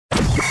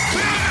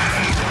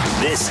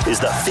This is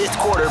the Fifth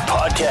Quarter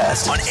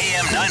Podcast on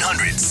AM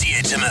 900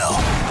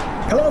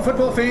 CHML. Hello,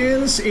 football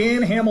fans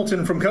in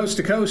Hamilton from coast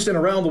to coast and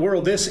around the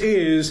world. This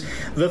is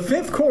the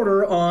Fifth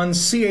Quarter on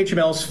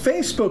CHML's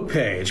Facebook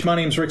page. My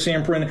name's Rick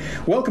Zamperin.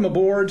 Welcome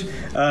aboard.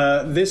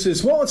 This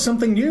is, well, it's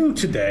something new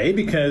today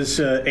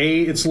because,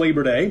 it's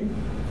Labor Day.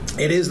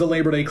 It is the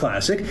Labor Day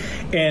Classic,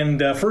 and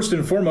first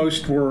and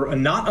foremost, we're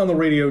not on the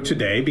radio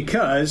today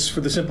because,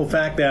 for the simple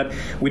fact that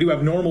we do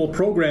have normal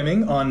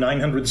programming on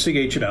 900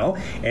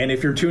 CHML, and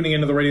if you're tuning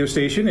into the radio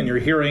station and you're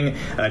hearing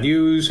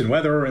news and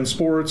weather and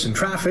sports and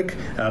traffic,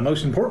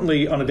 most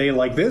importantly on a day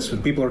like this,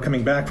 when people are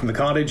coming back from the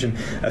cottage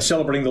and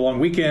celebrating the long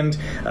weekend,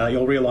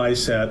 you'll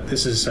realize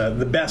this is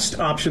the best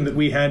option that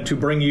we had to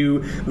bring you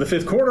the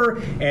Fifth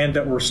Quarter, and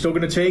we're still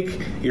going to take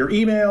your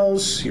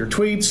emails, your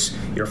tweets,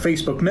 your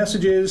Facebook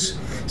messages,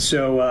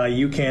 so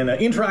you can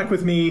interact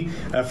with me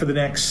for the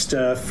next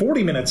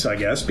 40 minutes, I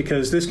guess,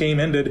 because this game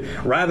ended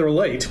rather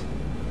late.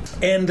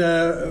 And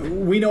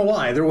we know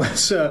why. There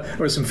was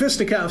some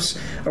fisticuffs,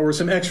 there were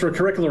some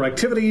extracurricular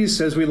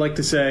activities, as we like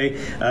to say.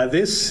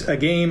 This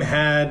game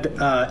had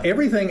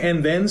everything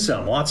and then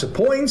some. Lots of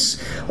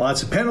points,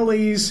 lots of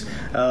penalties,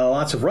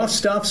 lots of rough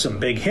stuff, some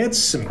big hits,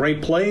 some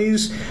great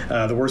plays.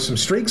 There were some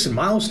streaks and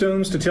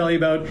milestones to tell you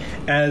about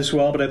as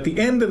well. But at the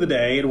end of the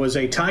day, it was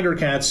a Tiger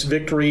Cats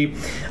victory,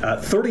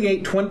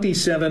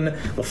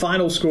 38-27, the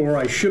final score.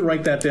 I should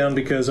write that down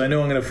because I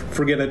know I'm going to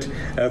forget it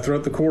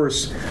throughout the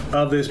course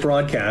of this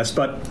broadcast.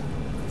 But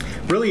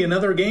really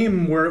another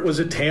game where it was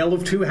a tale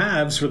of two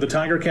halves, where the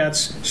Tiger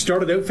Cats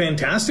started out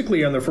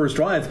fantastically on their first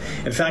drive.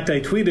 In fact, I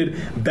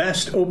tweeted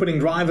best opening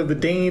drive of the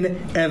Dane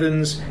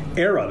Evans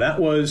era. That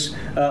was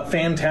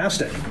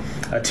fantastic.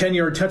 A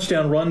 10-yard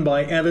touchdown run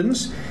by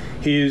Evans,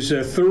 his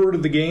third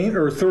of the game,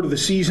 or third of the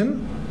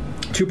season.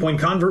 Two-point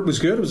convert was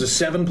good. It was a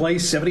 7-play,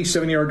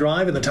 77-yard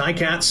drive, and the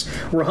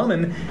Ticats were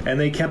humming, and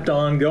they kept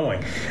on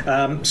going.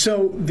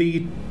 So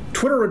the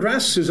Twitter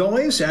address, as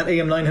always, at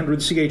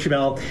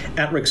AM900CHML,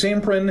 at Rick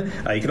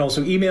Zamperin. You can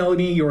also email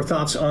me your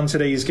thoughts on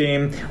today's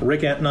game,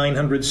 rick at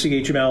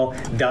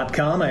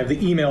 900CHML.com. I have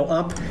the email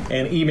up,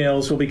 and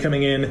emails will be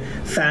coming in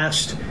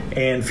fast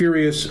and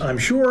furious, I'm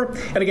sure.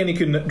 And again, you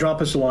can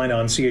drop us a line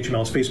on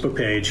CHML's Facebook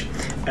page,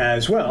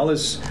 as well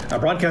as a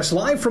broadcast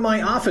live from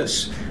my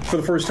office for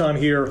the first time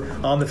here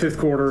on the Fifth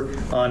Quarter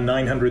on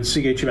 900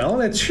 CHML.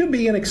 And it should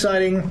be an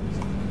exciting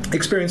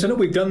experience. I know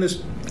we've done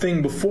this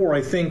thing before.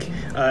 I think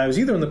it was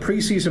either in the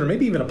preseason or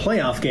maybe even a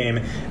playoff game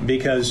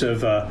because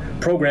of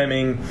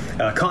programming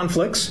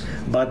conflicts.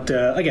 But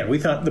again, we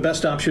thought the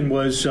best option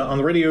was on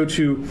the radio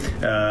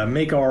to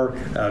make our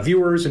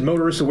viewers and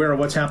motorists aware of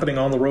what's happening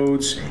on the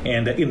roads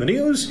and in the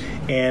news,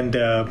 and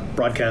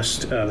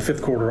broadcast the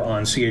Fifth Quarter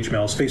on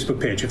CHML's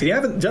Facebook page. If you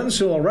haven't done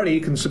so already,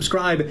 you can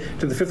subscribe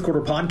to the Fifth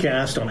Quarter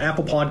podcast on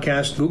Apple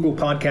Podcasts, Google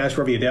Podcasts,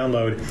 wherever you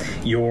download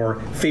your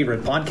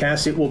favorite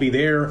podcast. It will be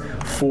there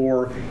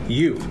for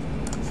you.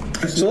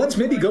 So let's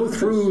maybe go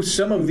through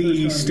some of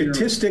the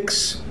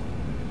statistics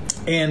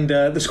and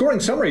the scoring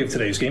summary of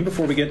today's game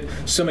before we get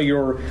some of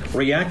your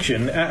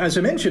reaction. As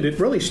I mentioned, it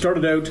really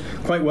started out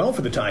quite well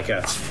for the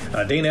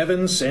Ticats. Dane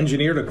Evans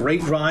engineered a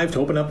great drive to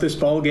open up this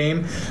ball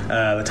game.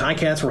 The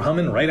Ticats were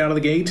humming right out of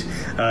the gate.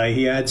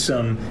 He had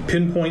some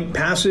pinpoint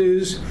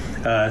passes,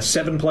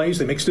 7 plays.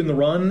 They mixed in the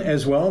run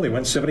as well. They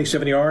went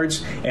 77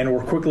 yards and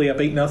were quickly up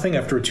 8-0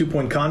 after a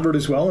 2-point convert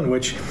as well, in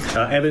which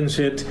Evans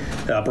hit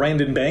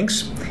Brandon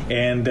Banks.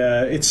 And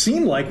it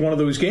seemed like one of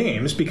those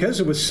games, because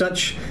it was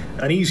such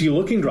an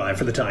easy-looking drive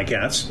for the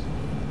Ticats,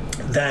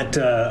 that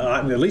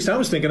at least I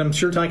was thinking, I'm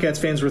sure Ticats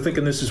fans were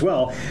thinking this as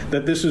well,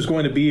 that this was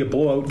going to be a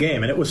blowout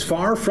game, and it was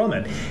far from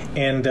it,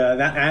 and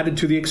that added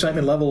to the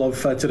excitement level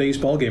of today's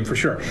ball game for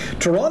sure.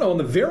 Toronto on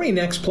the very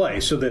next play,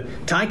 so the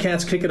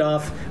Ticats kick it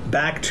off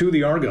back to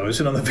the Argos,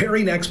 and on the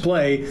very next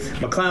play,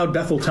 McLeod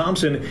Bethel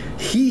Thompson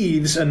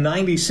heaves a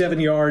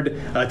 97-yard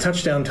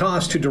touchdown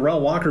toss to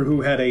Darrell Walker, who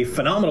had a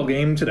phenomenal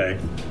game today.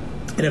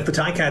 And if the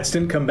Ticats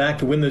didn't come back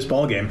to win this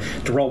ball game,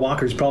 Darrell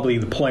Walker's probably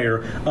the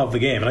player of the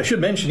game. And I should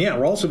mention,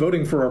 we're also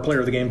voting for our player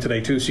of the game today,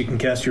 too, so you can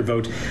cast your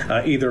vote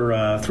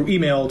either through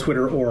email,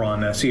 Twitter, or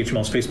on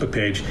CHML's Facebook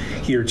page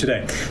here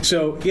today.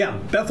 So,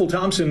 Bethel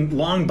Thompson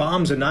long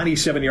bombs a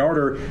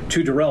 97-yarder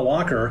to Darrell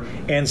Walker,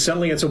 and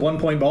suddenly it's a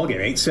 1-point ball game,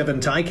 8-7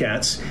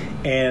 Ticats.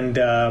 And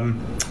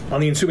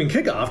on the ensuing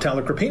kickoff,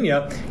 Tyler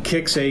Crapena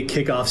kicks a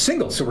kickoff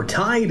single. So we're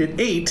tied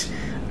at 8.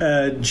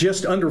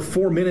 Just under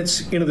 4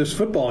 minutes into this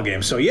football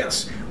game. So,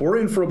 yes, we're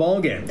in for a ball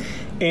game.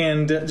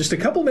 And just a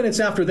couple minutes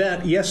after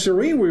that, yes,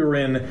 sirree, we were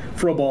in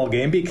for a ball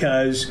game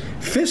because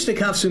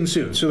fisticuffs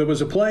ensued. So there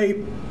was a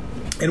play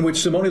in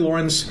which Simone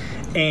Lawrence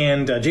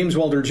and James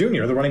Wilder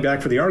Jr., the running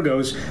back for the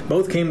Argos,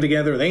 both came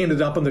together. They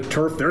ended up on the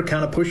turf. They're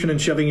kind of pushing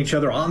and shoving each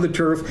other on the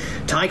turf.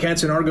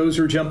 Ticats and Argos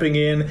are jumping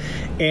in,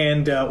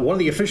 and one of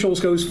the officials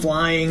goes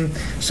flying.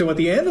 So at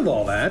the end of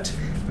all that,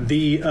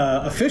 the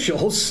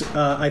officials,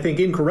 I think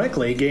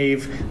incorrectly,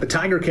 gave the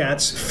Tiger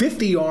Cats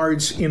 50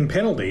 yards in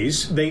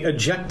penalties. They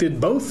ejected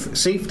both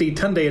safety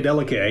Tunde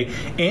Adeleke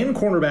and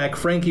cornerback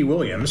Frankie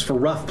Williams for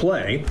rough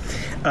play,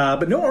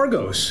 but no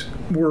Argos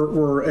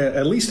were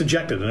at least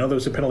ejected. I know there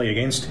was a penalty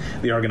against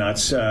the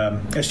Argonauts.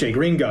 S.J.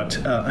 Green got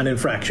an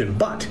infraction,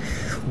 but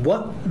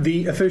what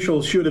the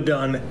officials should have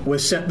done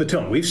was set the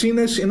tone. We've seen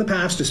this in the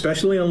past,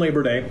 especially on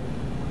Labor Day.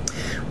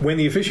 When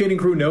the officiating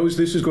crew knows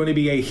this is going to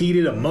be a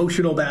heated,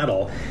 emotional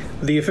battle,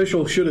 the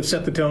official should have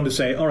set the tone to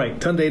say, all right,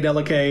 Tunde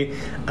Adeleke,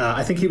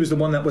 I think he was the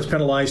one that was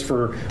penalized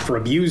for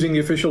abusing the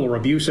official or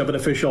abuse of an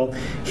official.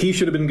 He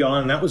should have been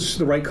gone. That was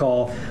the right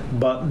call.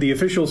 But the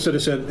official should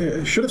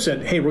have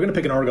said, hey, we're going to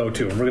pick an Argo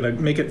too, and we're going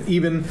to make it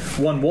even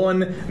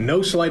 1-1,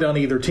 no slight on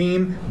either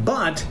team.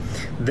 But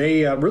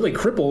they really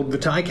crippled the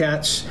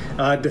Ticats'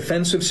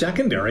 defensive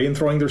secondary in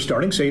throwing their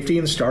starting safety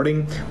and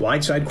starting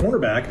wide side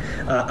cornerback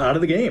out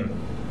of the game.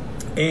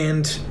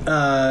 And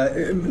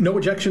no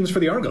ejections for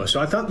the Argos. So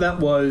I thought that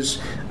was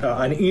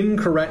an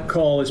incorrect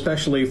call,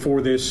 especially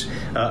for this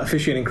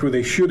officiating crew.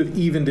 They should have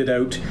evened it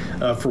out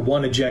for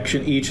one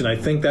ejection each, and I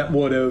think that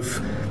would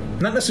have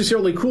not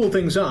necessarily cooled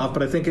things off,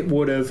 but I think it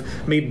would have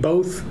made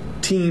both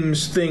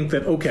teams think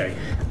that, okay,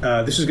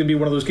 this is going to be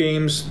one of those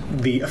games.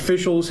 The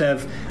officials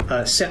have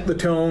set the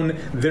tone.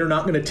 They're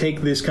not going to take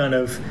this kind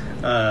of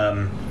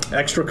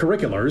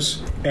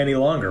extracurriculars any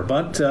longer.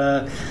 But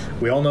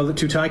we all know that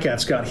two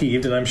Ticats got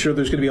heaved, and I'm sure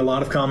there's going to be a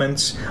lot of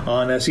comments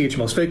on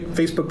CHML's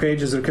Facebook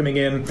pages that are coming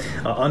in,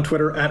 on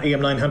Twitter at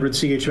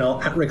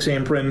AM900CHML, at Rick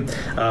Zamprin,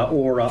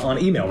 or on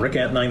email,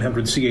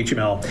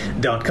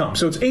 rick@900CHML.com.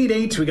 So it's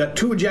 8-8. We got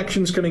two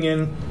ejections coming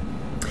in.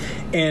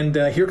 And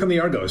here come the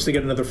Argos. They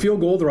get another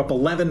field goal. They're up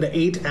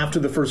 11-8 after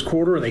the first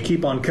quarter, and they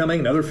keep on coming.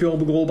 Another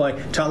field goal by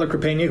Tyler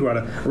Crepena, who had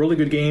a really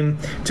good game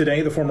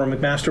today, the former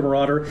McMaster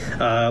Marauder.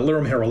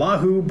 Liram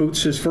Haralahu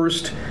boots his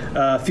first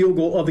field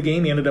goal of the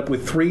game. He ended up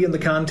with 3 in the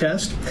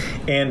contest,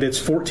 and it's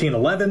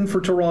 14-11 for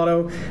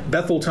Toronto.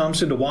 Bethel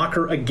Thompson to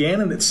Walker again,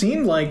 and it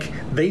seemed like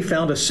they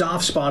found a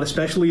soft spot,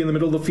 especially in the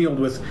middle of the field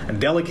with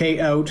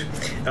Adeleke out,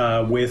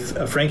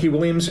 with Frankie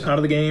Williams out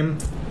of the game.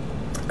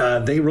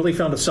 They really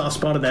found a soft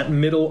spot in that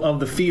middle of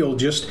the field,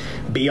 just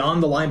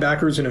beyond the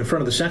linebackers and in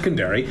front of the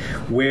secondary,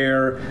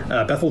 where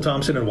Bethel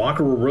Thompson and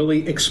Walker were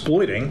really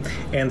exploiting,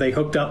 and they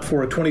hooked up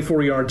for a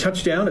 24-yard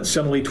touchdown. It's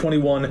suddenly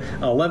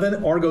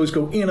 21-11. Argos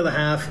go into the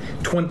half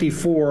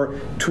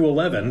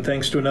 24-11,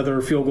 thanks to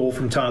another field goal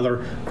from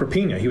Tyler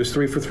Crepena. He was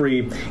 3 for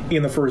 3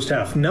 in the first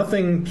half.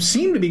 Nothing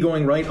seemed to be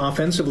going right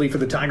offensively for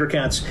the Tiger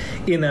Cats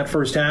in that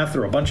first half.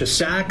 There were a bunch of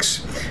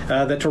sacks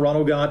that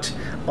Toronto got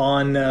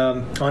on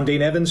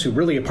Dane Evans, who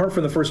really, apart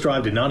from the first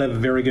drive, did not have a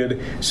very good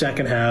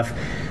second half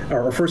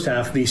or first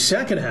half. The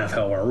second half,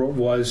 however,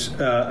 was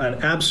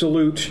an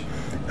absolute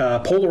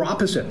polar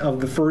opposite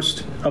of the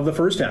first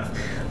half.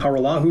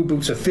 Haralahu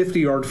boots a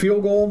 50-yard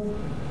field goal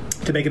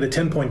to make it a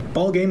 10-point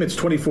ball game. It's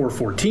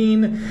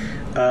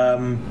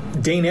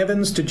 24-14. Dane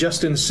Evans to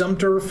Justin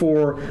Sumter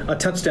for a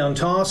touchdown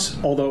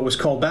toss, although it was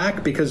called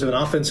back because of an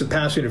offensive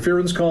pass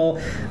interference call.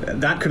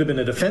 That could have been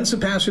a defensive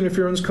pass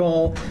interference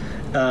call.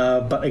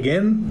 But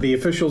again, the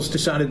officials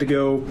decided to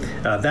go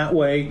that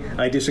way.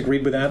 I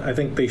disagreed with that. I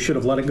think they should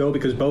have let it go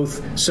because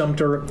both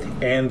Sumter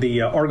and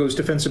the Argos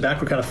defensive back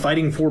were kind of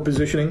fighting for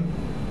positioning.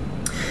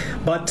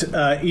 But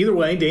either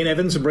way, Dane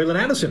Evans and Braylon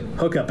Addison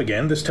hook up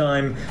again, this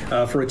time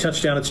for a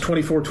touchdown. It's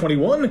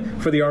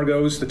 24-21 for the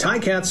Argos. The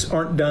Ticats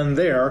aren't done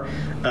there,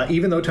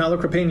 even though Tyler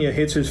Crepena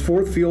hits his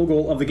 4th field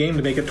goal of the game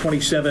to make it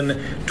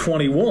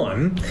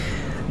 27-21.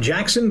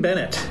 Jackson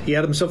Bennett, he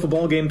had himself a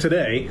ball game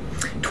today.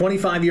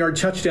 25-yard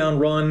touchdown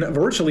run,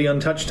 virtually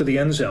untouched to the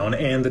end zone,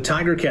 and the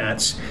Tiger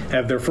Cats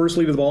have their first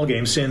lead of the ball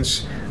game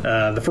since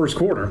the first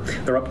quarter.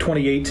 They're up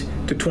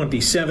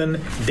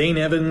 28-27. Dane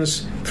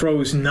Evans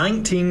throws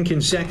 19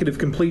 consecutive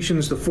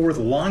completions, the 4th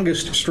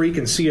longest streak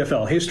in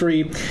CFL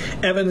history.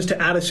 Evans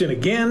to Addison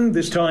again,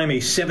 this time a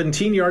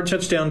 17-yard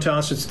touchdown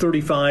toss. It's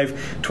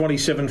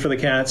 35-27 for the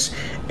Cats.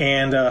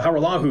 And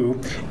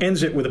Haralahu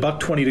ends it with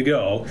 $1:20 to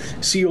go,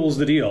 seals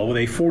the deal with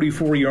a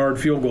 44-yard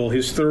field goal,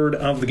 his 3rd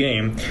of the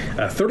game.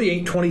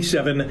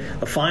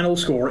 38-27, the final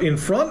score, in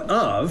front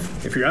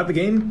of, if you're at the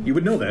game, you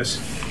would know this,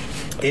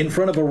 in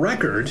front of a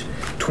record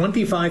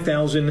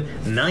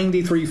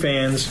 25,093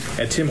 fans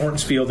at Tim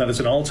Hortons Field. That is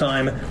an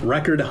all-time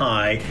record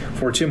high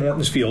for Tim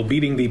Hortons Field,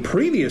 beating the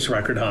previous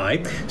record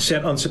high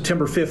set on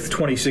September 5th,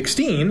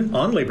 2016,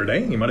 on Labor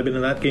Day. You might have been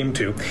in that game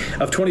too,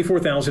 of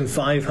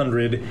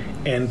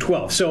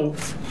 24,512. So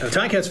the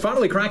Ticats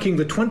finally cracking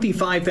the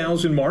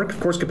 25,000 mark.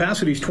 Of course,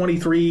 capacity is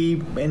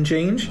 23 and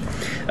change.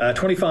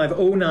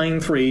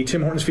 25,093,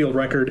 Tim Hortons Field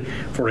record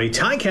for a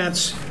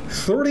Ticats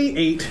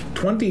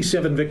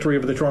 38-27 victory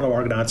over the Toronto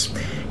Argonauts.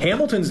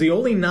 Hamilton's the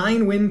only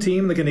 9-win team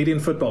in the Canadian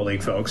Football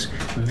League, folks.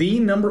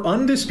 The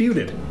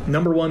undisputed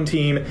number 1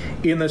 team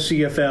in the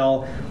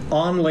CFL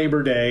on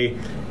Labor Day.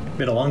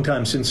 Been a long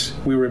time since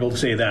we were able to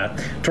say that.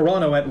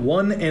 Toronto at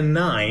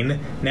 1-9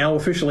 now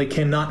officially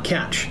cannot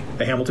catch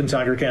the Hamilton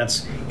Tiger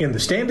Cats in the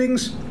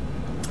standings.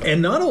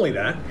 And not only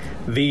that,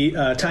 the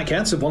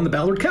Ticats have won the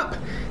Ballard Cup.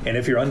 And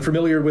if you're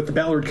unfamiliar with the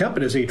Ballard Cup,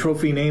 it is a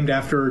trophy named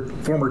after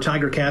former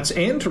Tiger Cats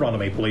and Toronto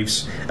Maple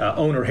Leafs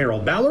owner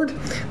Harold Ballard.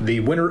 The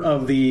winner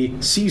of the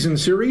season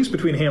series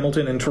between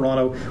Hamilton and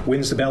Toronto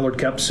wins the Ballard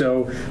Cup.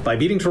 So by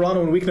beating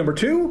Toronto in week number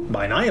 2,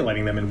 by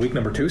annihilating them in week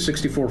number 2,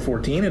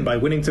 64-14, and by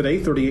winning today,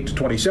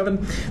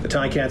 38-27, the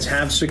Ticats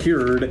have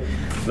secured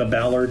the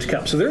Ballard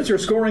Cup. So there's your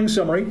scoring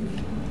summary.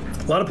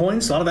 A lot of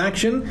points, a lot of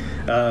action,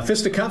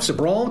 fisticuffs, a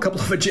brawl, a couple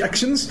of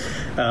ejections,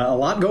 a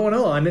lot going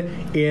on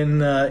in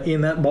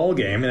that ball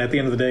game. And at the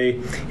end of the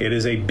day, it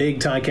is a big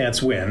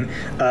Ticats win.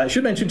 I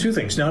should mention two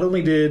things. Not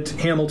only did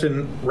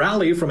Hamilton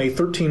rally from a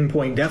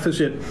 13-point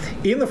deficit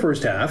in the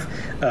first half,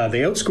 they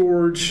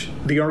outscored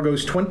the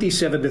Argos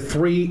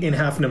 27-3 in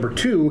half number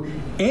 2.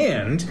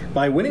 And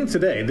by winning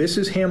today, this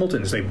is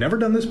Hamilton's. They've never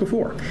done this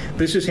before.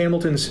 This is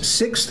Hamilton's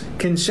 6th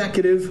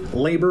consecutive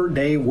Labor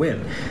Day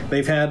win.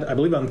 They've had, I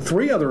believe, on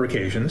 3 other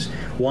occasions,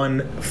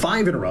 won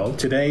 5 in a row.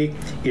 Today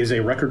is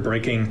a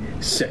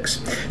record-breaking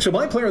 6. So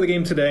my player of the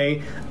game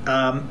today,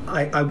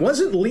 I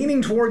wasn't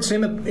leaning towards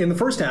him in the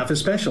first half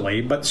especially,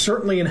 but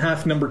certainly in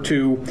half number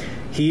 2,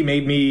 he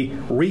made me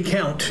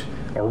recast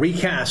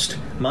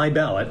my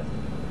ballot.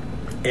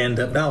 And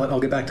ballot, I'll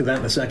get back to that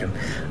in a second.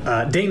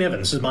 Dane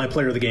Evans is my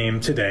player of the game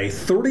today.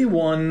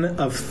 31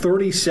 of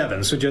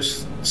 37, so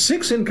just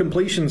 6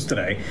 incompletions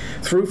today.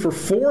 Threw for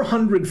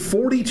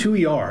 442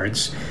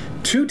 yards,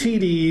 2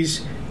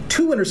 TDs,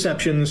 2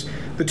 interceptions.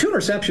 The 2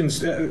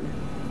 interceptions,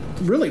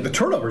 really, the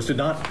turnovers did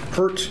not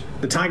hurt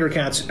the Tiger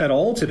Cats at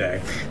all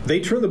today.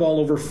 They turned the ball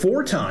over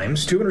 4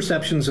 times, 2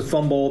 interceptions, a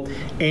fumble,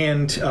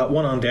 and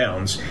 1 on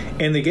downs.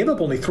 And they gave up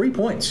only 3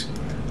 points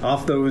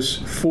off those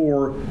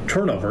 4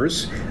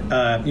 turnovers.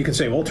 You can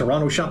say, well,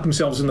 Toronto shot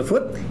themselves in the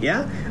foot.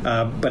 Yeah,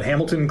 but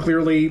Hamilton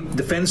clearly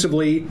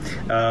defensively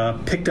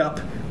picked up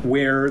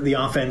where the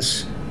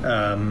offense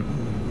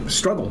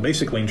struggled,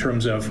 basically, in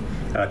terms of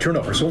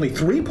turnovers. So only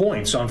 3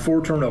 points on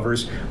 4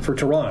 turnovers for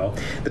Toronto.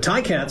 The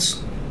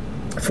Ticats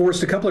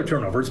forced a couple of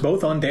turnovers,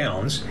 both on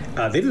downs.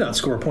 They did not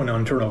score a point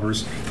on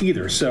turnovers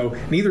either, so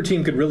neither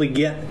team could really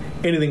get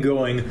anything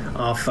going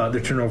off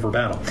the turnover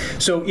battle.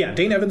 So, yeah,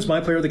 Dane Evans,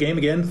 my player of the game,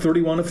 again,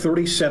 31 of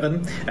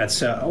 37.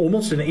 That's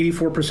almost an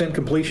 84%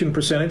 completion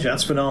percentage.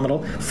 That's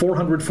phenomenal.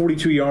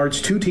 442 yards,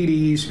 2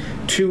 TDs,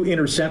 2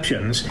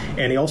 interceptions,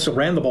 and he also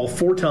ran the ball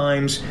 4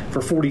 times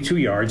for 42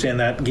 yards and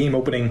that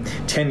game-opening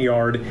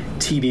 10-yard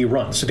TD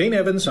run. So Dane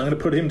Evans, I'm going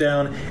to put him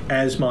down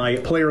as my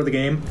player of the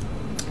game.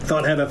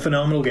 Thought had a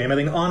phenomenal game. I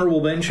think honorable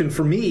mention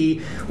for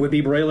me would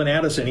be Braylon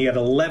Addison. He had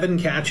 11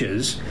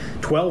 catches,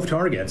 12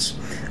 targets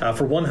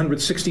for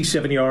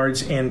 167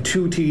 yards and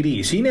 2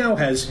 TDs. He now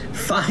has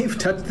 5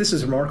 this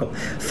is remarkable.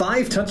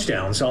 5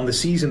 touchdowns on the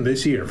season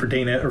this year for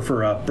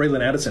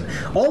Braylon Addison.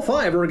 All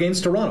 5 are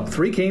against Toronto.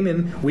 3 came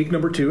in week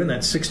number 2 in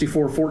that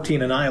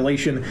 64-14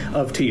 annihilation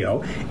of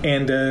TO,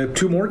 and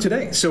 2 more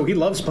today. So he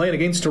loves playing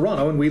against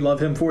Toronto, and we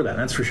love him for that.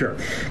 That's for sure.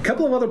 A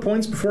couple of other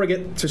points before I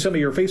get to some of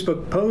your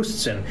Facebook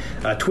posts and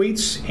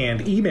tweets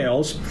and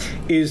emails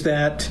is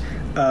that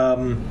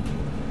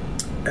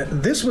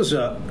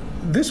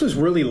this was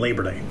really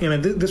Labor Day. I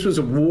mean, this was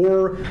a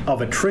war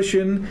of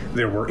attrition.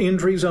 There were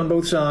injuries on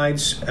both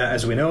sides.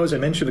 As we know, as I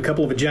mentioned, a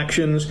couple of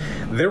ejections.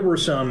 There were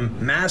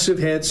some massive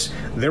hits.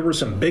 There were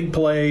some big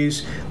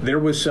plays. There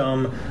was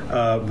some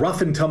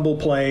rough and tumble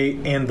play,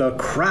 and the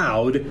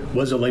crowd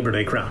was a Labor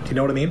Day crowd. You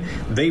know what I mean?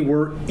 They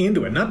were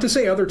into it. Not to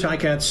say other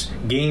Ticats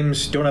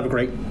games don't have a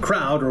great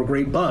crowd or a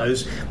great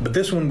buzz, but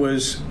this one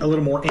was a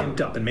little more amped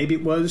up. And maybe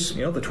it was,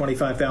 the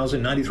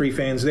 25,093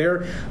 fans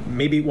there.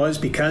 Maybe it was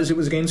because it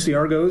was against the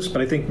Argos. But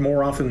I think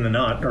more often than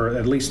not, or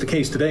at least the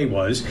case today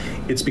was,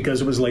 it's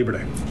because it was Labor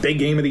Day. Big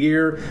game of the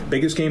year,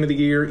 biggest game of the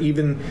year,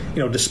 even,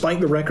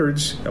 despite the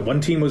records, one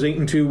team was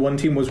 8-2, one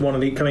team was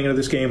 1-8 coming into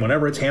this game.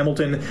 Whenever it's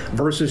Hamilton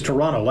versus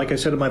Toronto, like I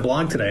said in my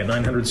blog today at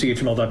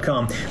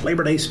 900chml.com,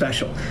 Labor Day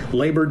special.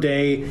 Labor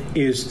Day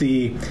is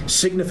the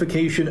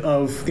signification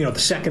of, the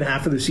second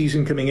half of the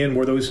season coming in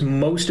where those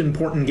most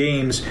important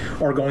games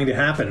are going to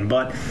happen.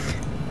 But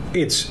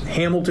it's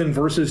Hamilton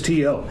versus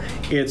TO.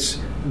 It's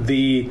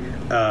the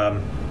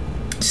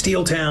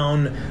Steel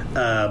Town,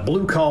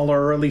 blue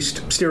collar, or at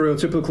least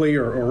stereotypically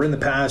or in the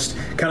past,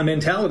 kind of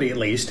mentality at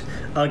least,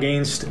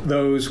 against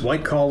those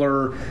white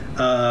collar,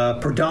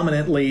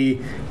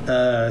 predominantly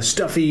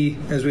stuffy,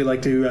 as we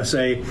like to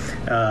say,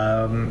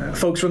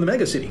 folks from the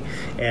mega city.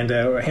 And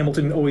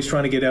Hamilton always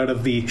trying to get out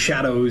of the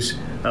shadows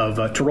of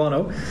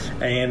Toronto.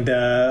 And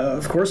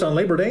of course, on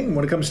Labor Day,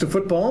 when it comes to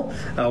football,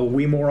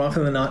 we more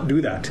often than not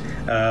do that.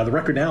 The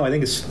record now, I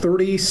think, is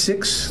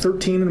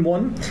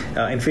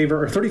 36-13-1 in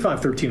favor, or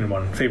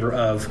 35-13-1 in favor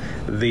of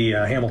the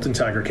Hamilton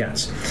Tiger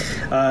Cats.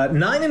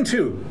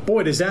 9-2.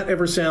 Boy, does that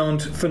ever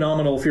sound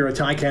phenomenal if you're a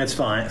Ticats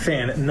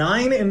fan.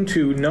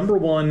 9-2, number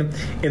 1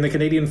 in the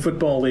Canadian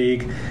Football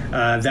League.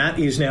 That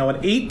is now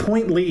an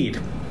 8-point lead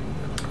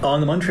on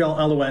the Montreal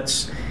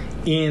Alouettes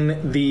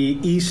in the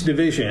East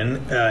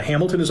Division.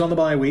 Hamilton is on the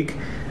bye week.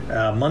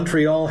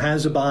 Montreal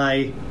has a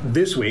bye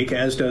this week,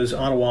 as does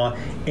Ottawa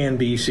and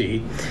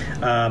BC.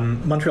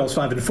 Montreal's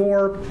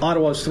 5-4,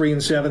 Ottawa's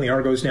 3-7. The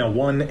Argos now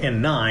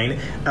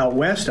 1-9. Out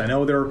west, I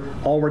know they're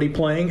already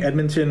playing.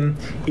 Edmonton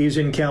is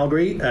in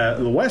Calgary.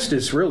 The West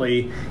is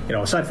really,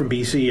 aside from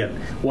BC at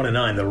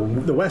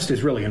 1-9, the West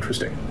is really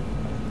interesting.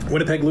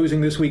 Winnipeg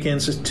losing this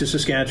weekend to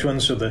Saskatchewan,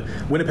 so the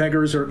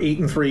Winnipeggers are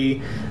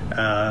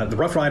 8-3. The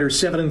Rough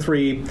Riders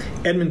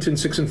 7-3. Edmonton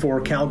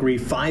 6-4. Calgary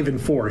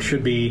 5-4.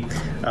 Should be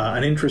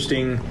an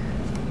interesting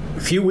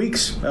few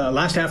weeks,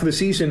 last half of the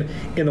season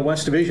in the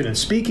West Division. And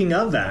speaking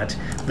of that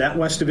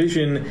West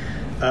Division,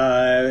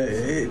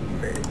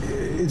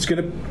 it's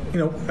going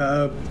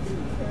to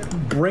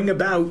bring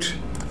about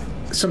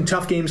some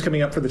tough games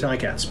coming up for the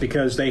Ticats,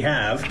 because they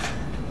have,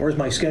 where's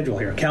my schedule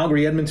here?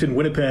 Calgary, Edmonton,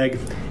 Winnipeg,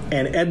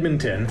 and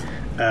Edmonton,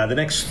 the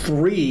next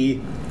 3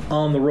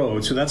 on the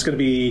road. So that's going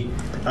to be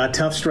a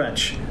tough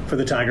stretch for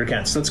the Tiger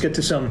Cats. Let's get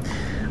to some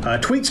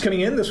tweets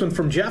coming in. This one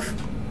from Jeff.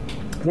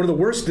 One of the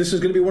worst, this is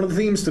going to be one of the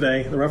themes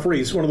today, the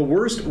referees. One of the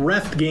worst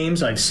ref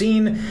games I've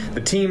seen.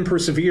 The team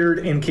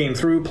persevered and came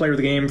through. Player of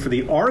the game for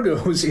the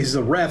Argos is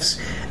the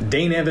refs.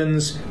 Dane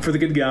Evans for the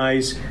good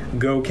guys.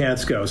 Go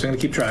Cats go. So I'm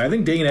going to keep trying. I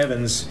think Dane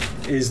Evans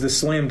is the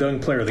slam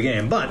dunk player of the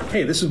game. But,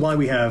 hey, this is why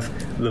we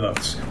have the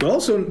votes. We'll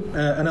also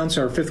announce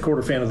our 5th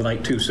quarter fan of the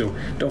night, too, so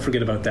don't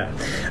forget about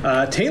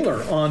that.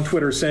 Taylor on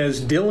Twitter says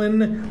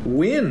Dylan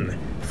Wynn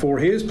for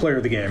his player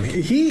of the game.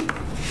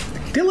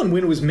 Dylan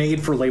Wynn was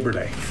made for Labor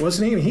Day,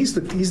 wasn't he? He's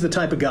the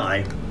type of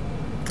guy,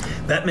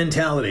 that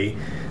mentality,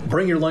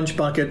 bring your lunch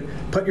bucket,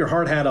 put your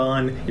hard hat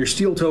on, your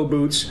steel-toe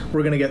boots,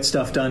 we're going to get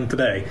stuff done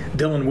today.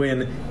 Dylan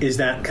Wynn is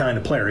that kind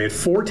of player. He had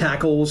 4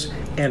 tackles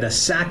and a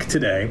sack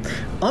today.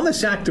 On the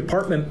sack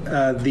department,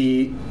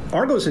 the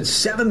Argos had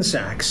 7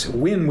 sacks,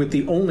 Wynn with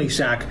the only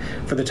sack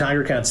for the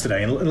Tiger Cats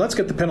today. And let's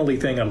get the penalty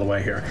thing out of the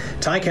way here.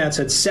 Ticats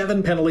had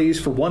 7 penalties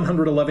for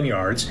 111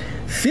 yards.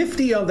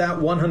 50 of that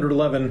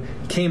 111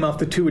 came off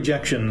the 2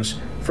 ejections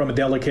from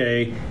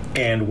Adeleke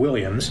and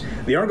Williams.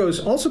 The Argos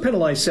also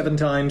penalized 7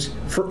 times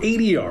for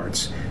 80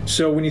 yards.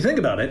 So when you think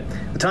about it,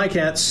 the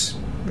Ticats,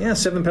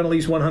 7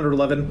 penalties,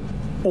 111,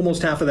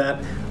 almost half of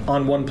that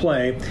on 1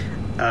 play.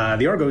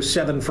 The Argos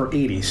 7 for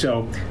 80.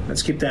 So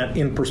let's keep that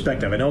in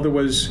perspective. I know there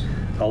was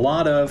a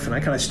lot of, and I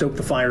kind of stoked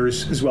the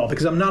fires as well,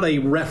 because I'm not a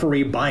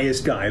referee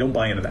biased guy. I don't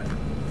buy into that.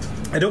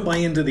 I don't buy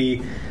into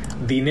the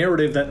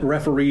narrative that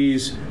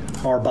referees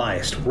are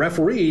biased.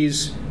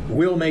 Referees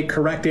will make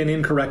correct and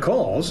incorrect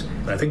calls.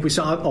 And I think we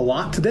saw a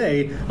lot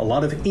today, a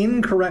lot of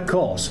incorrect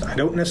calls. I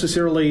don't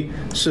necessarily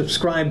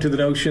subscribe to the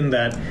notion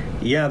that,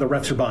 the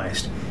refs are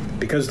biased.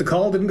 Because the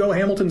call didn't go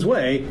Hamilton's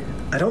way,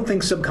 I don't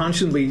think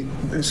subconsciously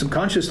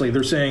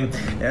they're saying,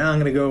 I'm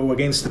going to go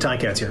against the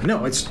Ticats here.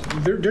 No,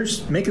 they're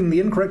just making the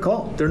incorrect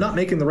call. They're not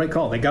making the right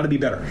call. They got to be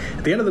better.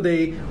 At the end of the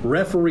day,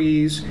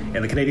 referees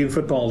in the Canadian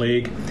Football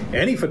League,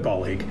 any football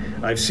league,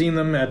 I've seen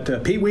them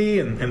at Pee Wee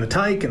and the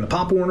Tyke and the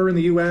Pop Warner in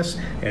the U.S.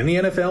 and the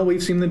NFL.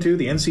 We've seen them too.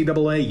 The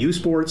NCAA, U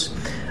Sports.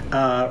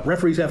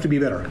 Referees have to be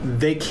better.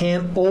 They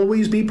can't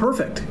always be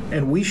perfect,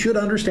 and we should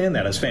understand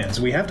that as fans.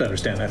 We have to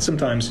understand that.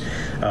 Sometimes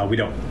we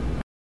don't.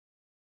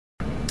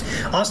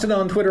 Austin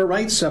on Twitter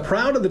writes,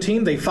 proud of the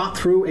team. They fought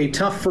through a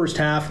tough first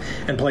half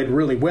and played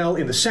really well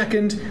in the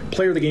second.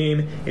 Player of the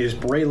game is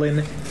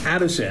Braylon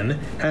Addison.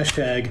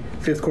 Hashtag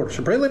 5th quarter.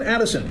 So Braylon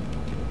Addison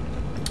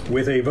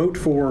with a vote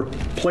for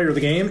player of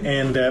the game,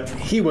 and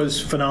he was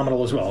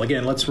phenomenal as well.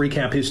 Again, let's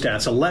recap his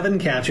stats. 11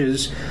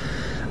 catches,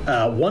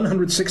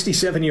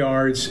 167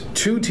 yards,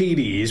 2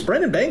 TDs.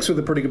 Brandon Banks with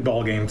a pretty good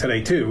ball game today,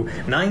 too.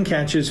 9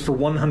 catches for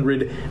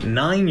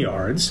 109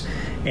 yards.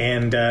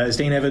 And as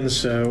Dane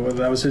Evans,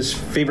 that was his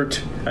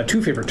favorite,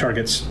 2 favorite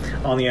targets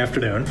on the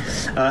afternoon.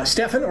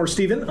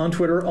 Stephen on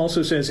Twitter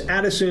also says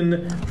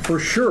Addison for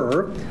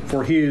sure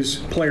for his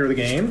player of the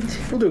game.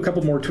 We'll do a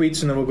couple more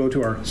tweets and then we'll go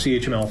to our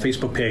CHML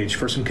Facebook page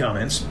for some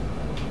comments.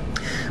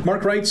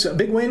 Mark writes,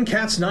 big win,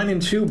 Cats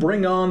 9-2,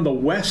 bring on the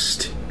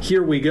West.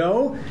 Here we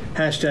go.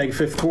 Hashtag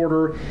 5th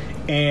quarter.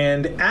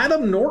 And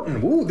Adam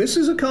Norton, this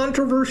is a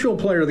controversial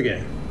player of the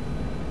game.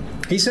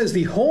 He says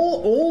the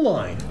whole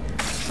O-line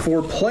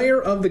for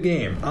player of the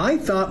game. I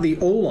thought the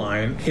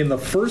O-line in the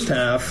first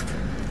half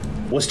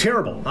was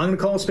terrible. I'm going to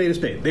call a spade a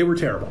spade. They were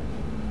terrible.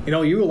 I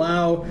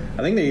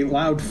think they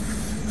allowed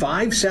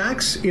 5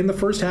 sacks in the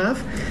first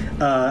half.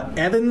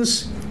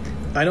 Evans,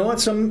 I know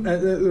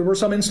there were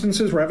some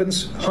instances where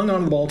Evans hung on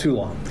to the ball too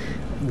long.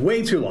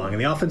 Way too long,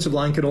 and the offensive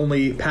line could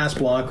only pass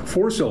block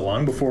for so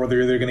long before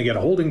they're either going to get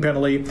a holding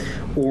penalty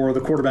or the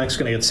quarterback's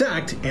going to get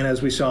sacked. And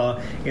as we saw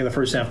in the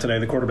first half today,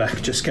 the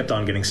quarterback just kept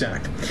on getting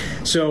sacked.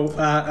 So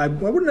I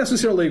wouldn't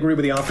necessarily agree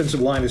with the offensive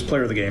line as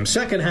player of the game.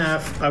 Second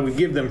half, I would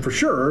give them for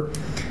sure,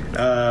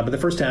 but the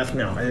first half,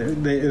 no,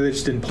 they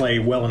just didn't play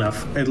well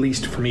enough, at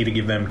least for me to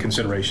give them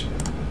consideration.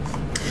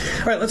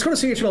 All right, let's go to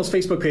CHML's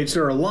Facebook page.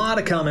 There are a lot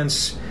of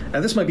comments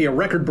this might be a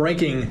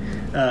record-breaking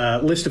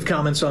list of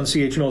comments on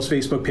CHML's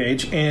Facebook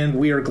page, and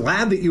we are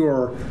glad that you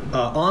are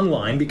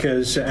online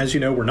because, as you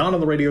know, we're not on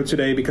the radio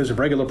today because of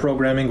regular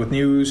programming with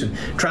news and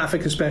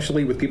traffic,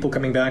 especially with people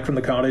coming back from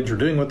the cottage or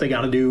doing what they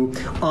got to do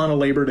on a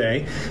Labor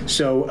Day.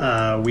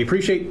 So we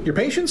appreciate your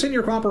patience and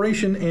your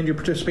cooperation and your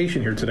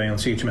participation here today on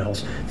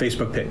CHML's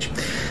Facebook page.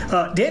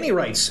 Danny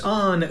writes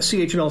on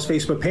CHML's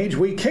Facebook page,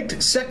 we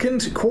kicked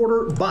second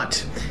quarter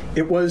butt.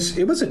 It was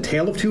a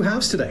tale of two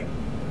halves today.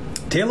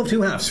 Tale of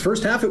two halves.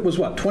 First half, it was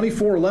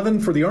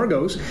 24-11 for the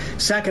Argos.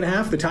 Second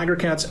half, the Tiger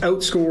Cats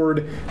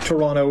outscored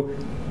Toronto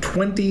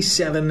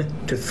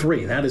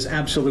 27-3. That is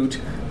absolute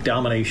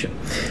domination.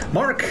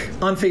 Mark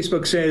on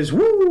Facebook says,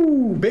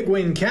 woo, big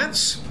win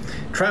Cats.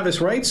 Travis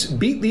writes,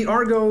 beat the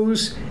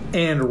Argos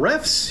and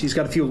refs. He's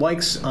got a few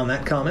likes on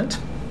that comment.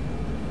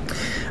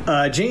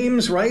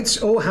 James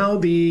writes, oh, how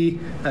the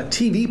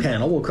TV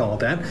panel, we'll call it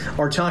that,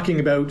 are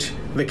talking about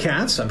the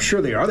Cats. I'm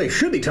sure they are. They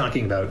should be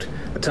talking about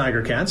the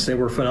Tiger Cats. They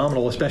were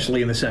phenomenal,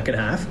 especially in the second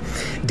half.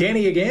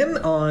 Danny again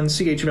on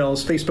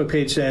CHML's Facebook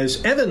page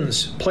says,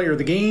 Evans, player of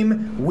the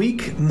game,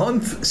 week,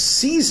 month,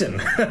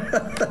 season.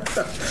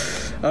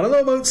 I don't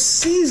know about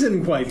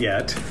season quite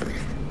yet.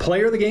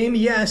 Player of the game,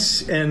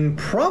 yes, and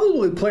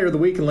probably player of the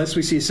week unless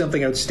we see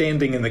something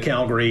outstanding in the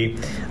Calgary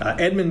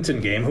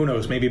Edmonton game. Who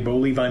knows? Maybe Bo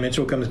Levi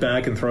Mitchell comes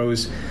back and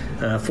throws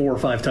 4 or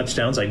 5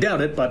 touchdowns. I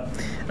doubt it, but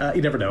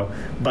you never know.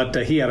 But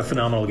he had a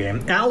phenomenal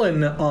game.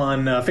 Alan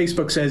on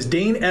Facebook says,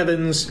 Dane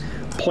Evans,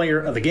 player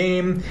of the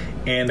game.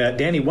 And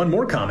Danny, one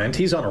more comment.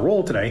 He's on a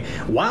roll today.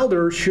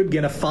 Wilder should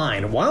get a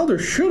fine. Wilder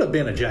should have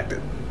been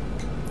ejected.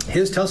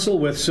 His tussle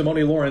with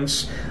Simone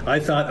Lawrence, I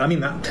thought,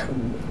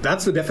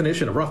 that's the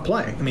definition of rough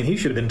play. he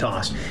should have been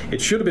tossed. It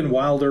should have been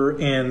Wilder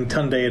and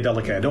Tunde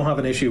Adeleke. I don't have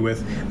an issue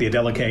with the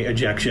Adeleke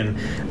ejection.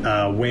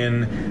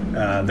 When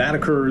that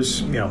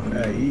occurs,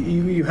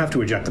 you have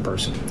to eject the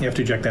person. You have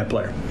to eject that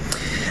player.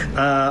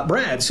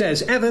 Brad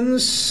says,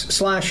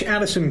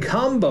 Evans/Addison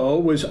combo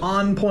was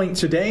on point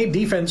today.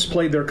 Defense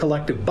played their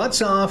collective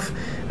butts off.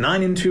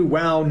 9-2,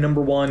 wow,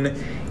 number one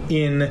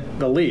in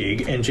the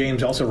league. And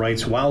James also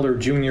writes, Wilder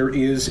Jr.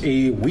 is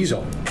a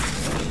weasel.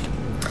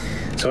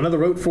 So another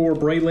vote for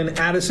Braylon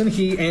Addison.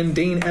 He and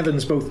Dane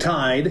Evans both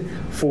tied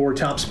for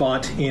top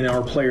spot in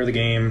our player of the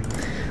game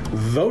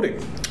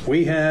voting.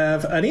 We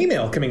have an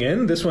email coming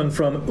in, this one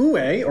from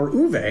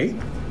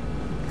Uwe.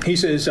 He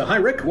says, hi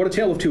Rick, what a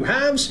tale of two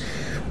halves.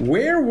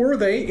 Where were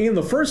they in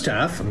the first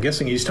half? I'm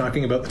guessing he's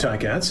talking about the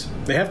Ticats.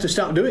 They have to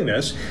stop doing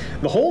this.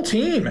 The whole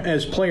team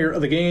as player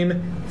of the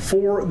game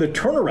for the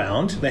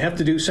turnaround. They have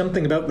to do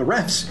something about the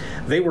refs.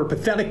 They were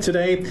pathetic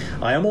today.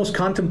 I almost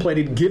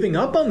contemplated giving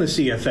up on the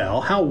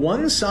CFL. How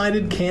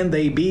one-sided can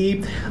they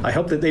be? I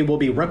hope that they will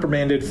be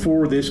reprimanded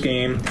for this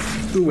game.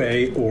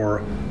 Uwe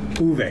or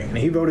Uwe. And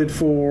he voted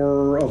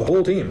for the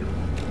whole team.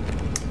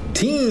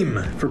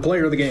 Team for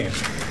player of the game.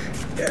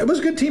 It was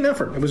a good team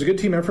effort. It was a good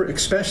team effort,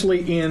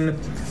 especially in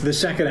the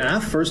second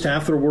half. First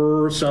half, there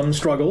were some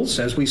struggles,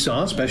 as we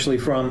saw, especially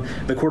from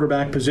the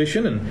quarterback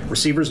position and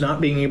receivers not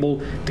being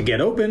able to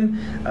get open.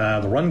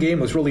 The run game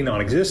was really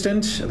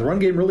non-existent. The run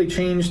game really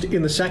changed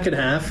in the second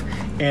half,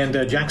 and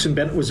Jackson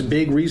Bennett was a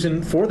big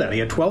reason for that. He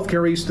had 12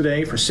 carries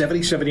today for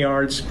 77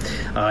 yards.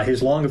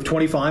 His long of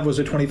 25 was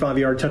a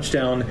 25-yard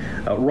touchdown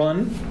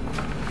run.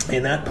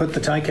 And that put the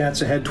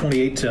Ticats ahead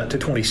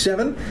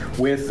 28-27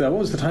 with, what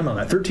was the time on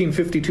that?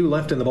 13:52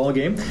 left in the ball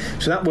game.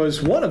 So that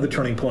was one of the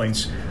turning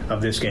points of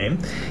this game.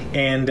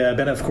 And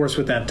Bennett, of course,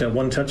 with that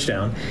one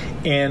touchdown.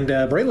 And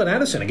Braylon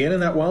Addison, again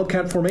in that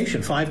Wildcat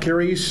formation, 5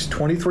 carries,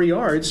 23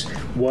 yards,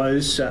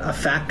 was a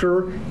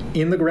factor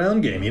in the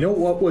ground game. You know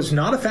what was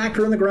not a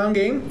factor in the ground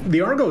game?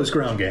 The Argos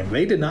ground game.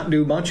 They did not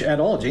do much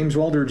at all. James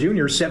Wilder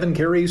Jr., 7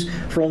 carries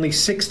for only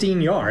 16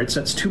 yards.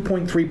 That's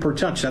 2.3 per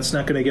touch. That's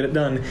not going to get it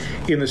done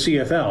in the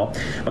CFL.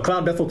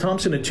 McLeod Bethel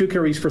Thompson had 2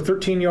 carries for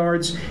 13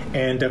 yards,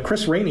 and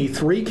Chris Rainey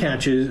 3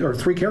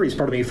 carries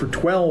for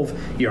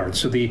 12 yards.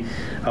 So the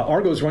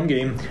Argos run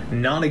game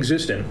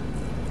non-existent.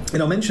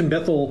 And I'll mention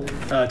Bethel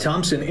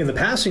Thompson in the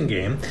passing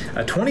game,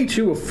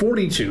 22 of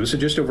 42, so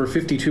just over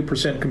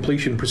 52%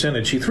 completion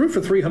percentage. He threw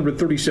for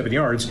 337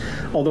 yards,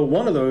 although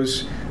one of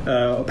those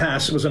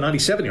passes was a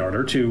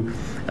 97-yarder to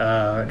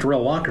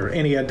Darrell Walker,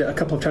 and he had a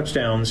couple of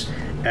touchdowns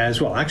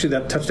as well. Actually,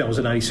 that touchdown was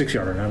a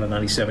 96-yarder, not a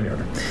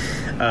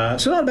 97-yarder.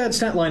 So not a bad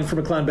stat line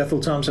for McLeod Bethel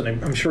Thompson.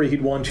 I'm sure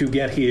he'd want to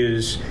get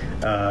his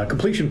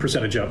completion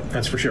percentage up,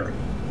 that's for sure.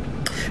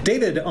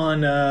 David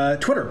on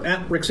Twitter,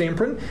 at Rick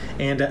Zamprin,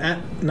 and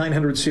at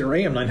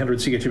 900CRAM,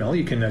 900CHML.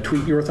 You can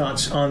tweet your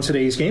thoughts on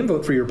today's game.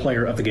 Vote for your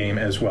player of the game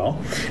as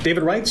well.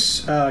 David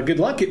writes, good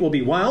luck. It will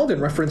be wild, in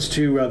reference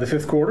to the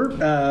fifth quarter.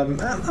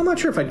 I'm not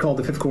sure if I'd call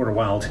the fifth quarter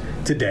wild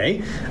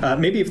today.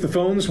 Maybe if the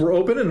phones were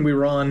open and we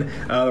were on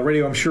the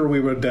radio, I'm sure we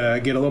would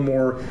get a little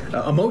more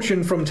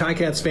emotion from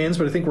Ticats fans,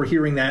 but I think we're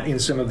hearing that in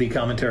some of the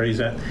commentaries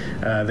that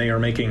they are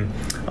making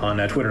on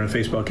Twitter and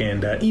Facebook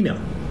and email.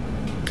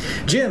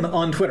 Jim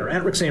on Twitter,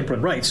 at Rick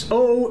Samprin, writes,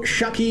 "Oh,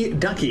 shucky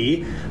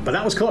ducky, but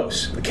that was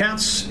close. The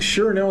Cats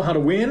sure know how to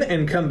win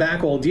and come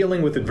back while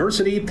dealing with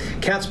adversity.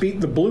 Cats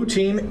beat the blue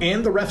team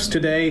and the refs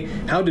today.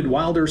 How did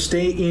Wilder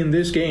stay in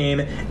this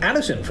game?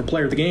 Addison for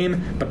player of the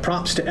game, but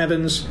props to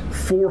Evans,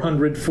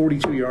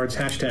 442 yards,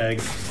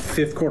 hashtag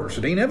fifth quarter."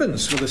 So Dane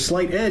Evans with a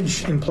slight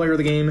edge in player of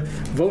the game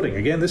voting.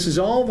 Again, this is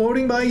all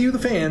voting by you, the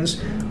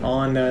fans,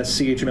 on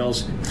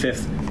CHML's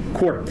fifth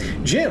quarter.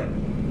 Jim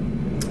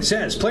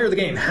says, player of the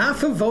game,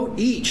 half a vote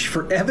each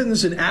for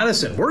Evans and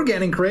Addison. We're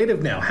getting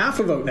creative now. Half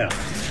a vote now.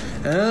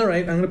 All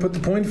right, I'm going to put the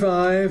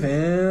 0.5,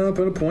 and I'll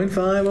put a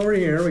 0.5 over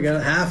here. We got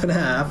a half and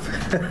half.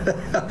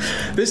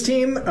 This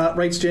team,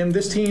 writes Jim,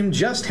 this team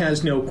just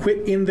has no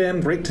quit in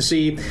them. Great to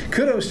see.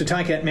 Kudos to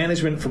Ticat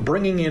management for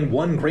bringing in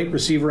one great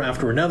receiver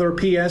after another.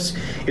 P.S.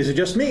 Is it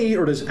just me,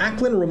 or does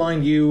Acklin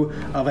remind you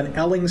of an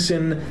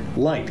Ellingson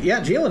light?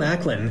 Yeah, Jalen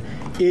Acklin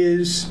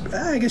is,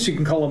 I guess you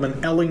can call him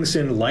an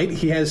Ellingson light.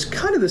 He has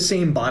kind of the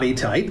same body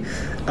type.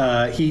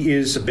 He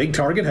is a big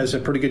target, has a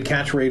pretty good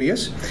catch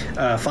radius.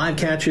 5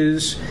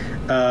 catches.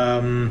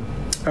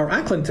 Or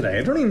Acklin today.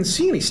 I don't even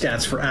see any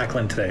stats for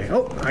Acklin today.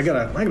 Oh, I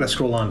gotta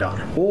scroll on down.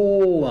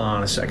 Hold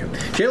on a second.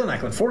 Jalen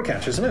Acklin, 4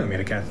 catches. I know he made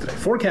a catch today.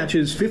 4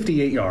 catches,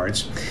 58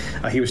 yards.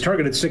 He was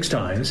targeted 6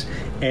 times,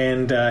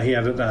 and he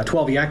had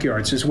 12 yak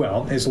yards as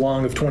well. His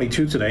long of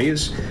 22 today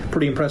is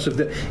pretty impressive.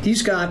 That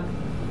he's got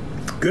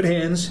good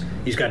hands.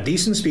 He's got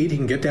decent speed. He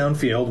can get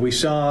downfield. We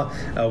saw,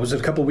 was it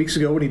a couple of weeks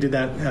ago when he did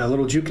that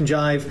little juke and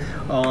jive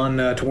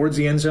on towards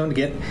the end zone to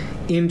get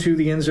into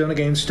the end zone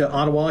against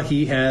Ottawa.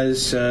 He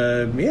has,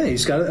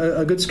 he's got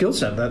a good skill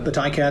set that the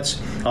Ticats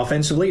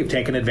offensively have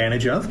taken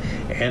advantage of.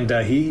 And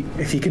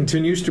if he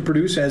continues to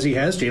produce as he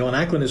has, Jalen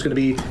Acklin is going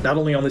to be not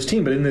only on this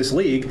team but in this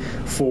league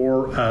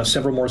for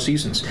several more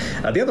seasons.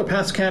 The other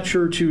pass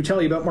catcher to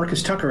tell you about,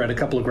 Marcus Tucker had a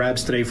couple of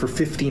grabs today for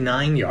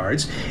 59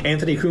 yards.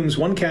 Anthony Coombs,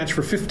 1 catch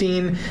for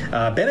 15.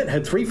 Bennett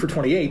had 3 for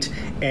 28,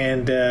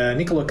 and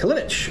Nikola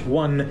Kalinic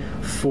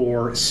 1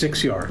 for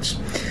 6 yards.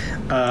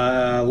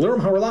 Liram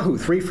Haralahu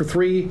 3 for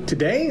 3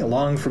 today,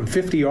 along from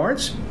 50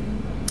 yards.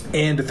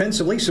 And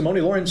defensively,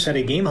 Simone Lawrence had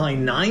a game-high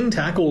 9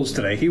 tackles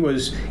today. He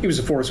was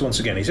a force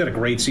once again. He's had a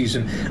great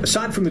season.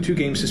 Aside from the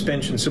 2-game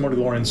suspension, Simone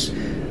Lawrence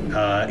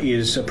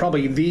is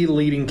probably the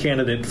leading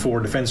candidate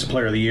for Defensive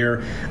Player of the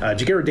Year.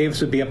 Jagera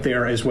Davis would be up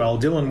there as well.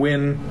 Dylan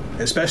Wynn,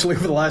 especially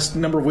over the last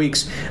number of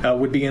weeks,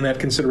 would be in that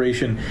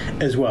consideration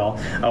as well.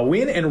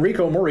 Wynn and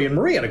Rico Murray. And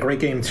Murray had a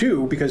great game,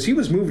 too, because he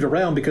was moved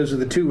around because of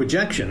the 2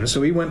 ejections.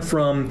 So he went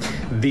from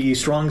the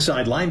strong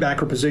side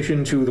linebacker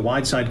position to the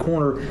wide side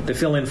corner to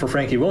fill in for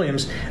Frankie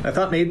Williams. I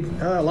thought made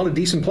a lot of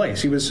decent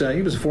plays. He was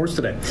a force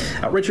today.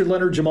 Richard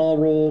Leonard, Jamal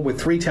Roll with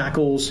 3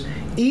 tackles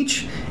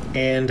each.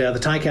 And the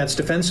Ticats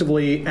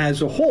defensively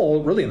as a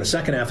whole, really in the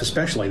second half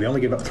especially, they only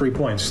gave up 3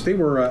 points. They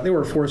were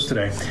a force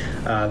today.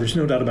 There's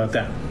no doubt about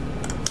that.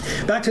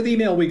 Back to the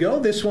email we go.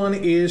 This one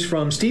is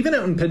from Stephen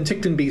out in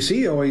Penticton,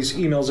 BC. Always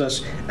emails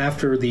us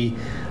after the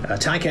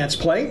Ticats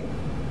play.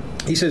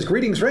 He says,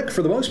 "Greetings, Rick.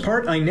 For the most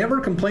part, I never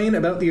complain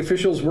about the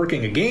officials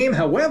working a game.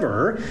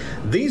 However,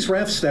 these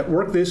refs that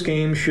work this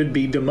game should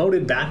be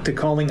demoted back to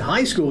calling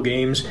high school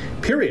games,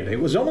 period.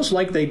 It was almost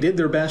like they did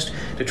their best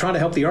to try to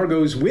help the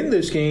Argos win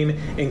this game,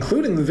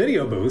 including the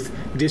video booth.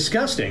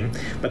 Disgusting.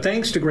 But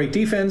thanks to great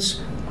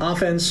defense,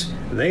 offense,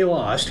 they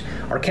lost.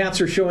 Our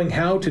Cats are showing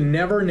how to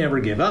never,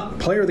 never give up.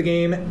 Player of the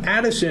game,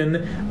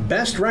 Addison,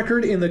 best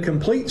record in the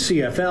complete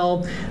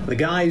CFL. The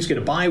guys get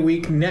a bye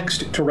week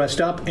next to rest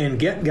up and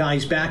get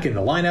guys back in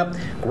the lineup.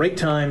 Great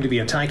time to be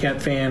a Ticat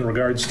fan.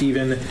 Regards,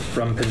 Stephen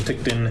from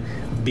Penticton,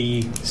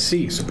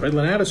 BC." So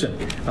Braylon Addison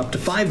up to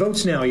 5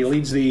 votes now. He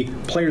leads the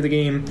player of the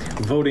game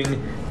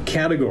voting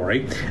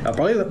category.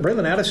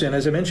 Braylon Addison,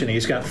 as I mentioned,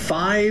 he's got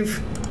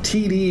 5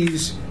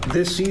 TDs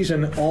this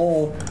season,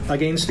 all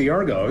against the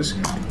Argos.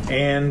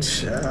 And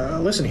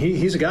listen,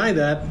 he's a guy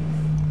that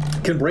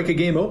can break a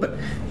game open.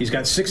 He's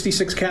got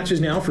 66 catches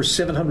now for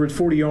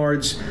 740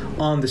 yards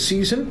on the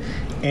season.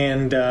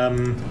 And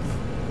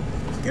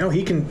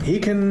he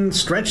can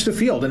stretch the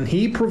field, and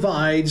he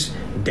provides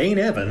Dane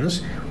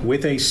Evans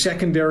with a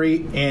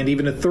secondary and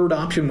even a third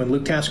option when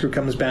Luke Tasker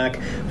comes back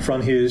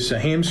from his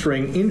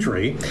hamstring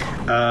injury.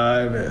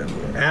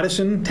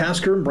 Addison,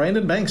 Tasker, and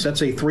Brandon Banks,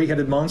 that's a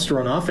 3-headed monster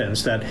on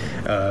offense that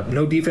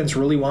no defense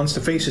really wants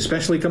to face,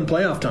 especially come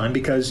playoff time,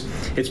 because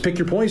it's pick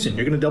your poison.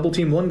 You're going to double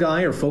team one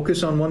guy or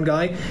focus on one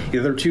guy. The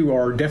other 2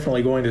 are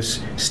definitely going to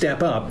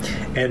step up.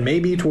 And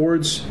maybe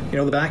towards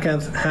the back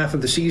half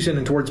of the season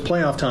and towards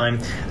playoff time,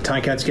 the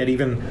Ticats get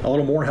even a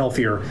little more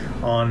healthier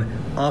on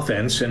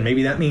offense, and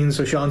maybe that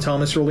means Sean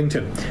Thomas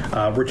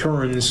Rillington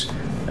returns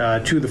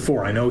to the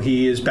fore. I know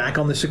he is back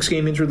on the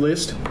 6-game injured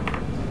list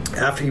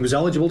after he was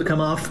eligible to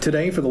come off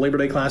today for the Labor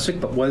Day Classic,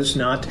 but was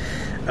not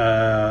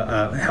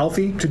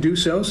healthy to do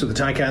so. So the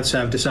Ticats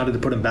have decided to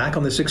put him back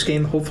on the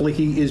 6-game. Hopefully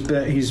he's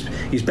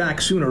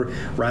back sooner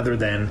rather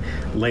than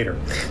later.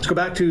 Let's go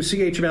back to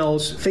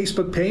CHML's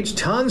Facebook page.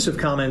 Tons of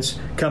comments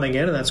coming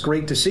in, and that's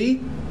great to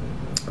see.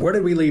 Where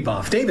did we leave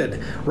off?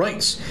 David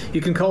writes,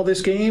 you can call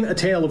this game a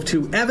tale of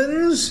two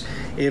Evans.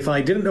 If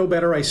I didn't know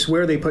better, I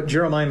swear they put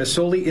Jeremiah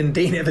Masoli in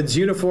Dane Evans'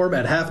 uniform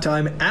at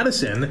halftime.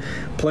 Addison,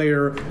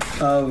 player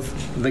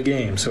of the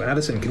game. So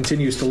Addison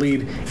continues to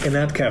lead in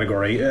that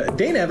category.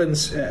 Dane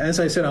Evans, as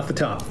I said off the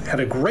top, had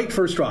a great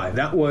first drive.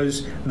 That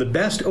was the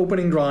best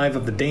opening drive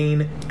of the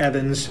Dane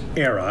Evans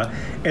era.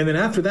 And then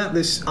after that,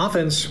 this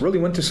offense really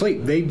went to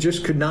sleep. They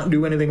just could not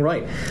do anything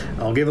right.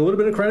 I'll give a little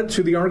bit of credit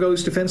to the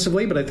Argos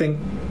defensively, but I think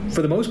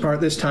for the most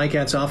part, this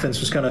Ticats offense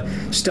was kind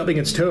of stubbing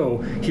its toe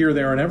here,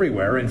 there, and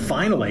everywhere. And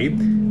finally,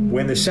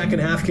 when the second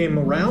half came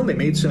around, they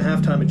made some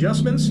halftime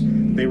adjustments.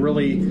 They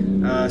really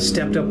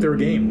stepped up their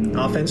game,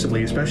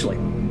 offensively especially.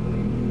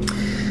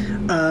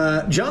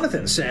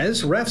 Jonathan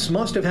says, refs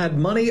must have had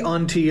money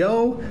on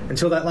TO.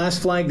 Until that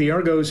last flag, the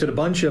Argos had a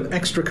bunch of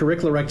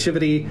extracurricular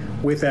activity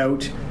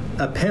without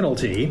a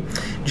penalty.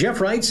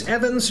 Jeff writes,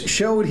 Evans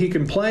showed he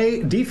can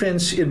play.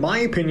 Defense, in my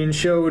opinion,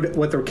 showed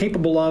what they're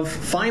capable of.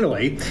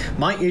 Finally,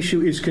 my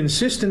issue is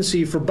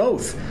consistency for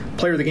both.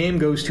 Player of the game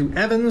goes to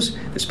Evans,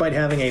 despite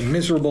having a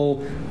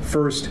miserable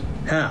first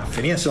half.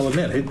 And yes, I'll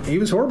admit, he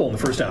was horrible in the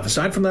first half.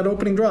 Aside from that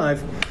opening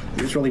drive,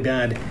 he was really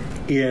bad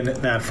in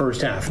that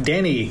first half.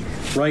 Danny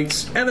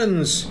writes,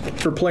 Evans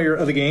for player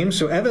of the game.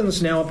 So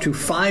Evans now up to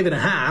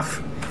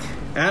 5.5.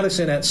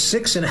 Addison at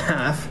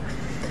 6.5.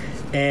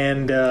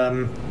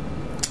 And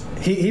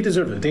he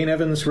deserved it. Dane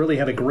Evans really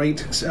had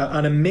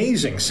an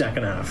amazing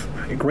second half.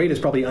 Great is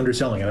probably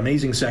underselling, an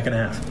amazing second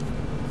half.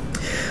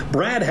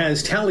 Brad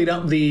has tallied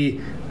up the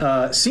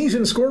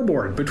season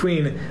scoreboard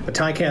between the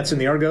Ticats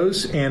and the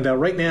Argos, and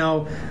right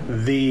now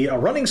the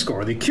running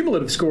score, the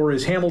cumulative score,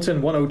 is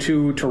Hamilton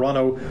 102,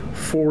 Toronto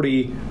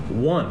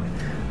 41.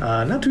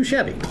 Not too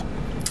shabby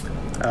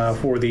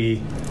for the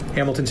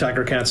Hamilton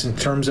Tiger-Cats in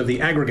terms of the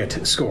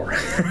aggregate score.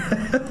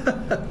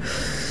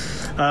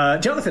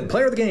 Jonathan,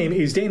 player of the game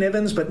is Dane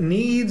Evans, but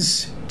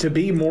needs to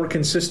be more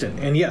consistent.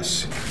 And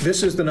yes,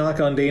 this is the knock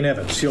on Dane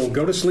Evans. He'll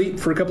go to sleep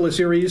for a couple of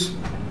series,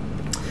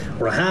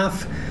 or a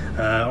half,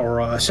 or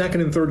a second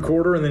and third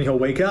quarter, and then he'll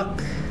wake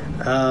up.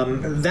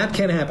 That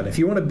can happen. If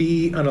you want to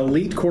be an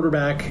elite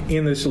quarterback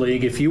in this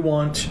league, if you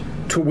want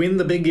to win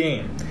the big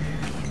game,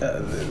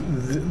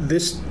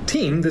 this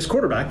team, this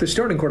quarterback, the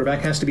starting quarterback,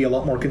 has to be a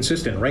lot more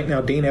consistent. Right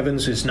now, Dane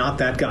Evans is not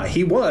that guy.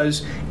 He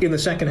was in the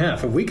second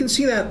half. If we can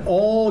see that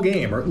all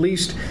game, or at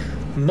least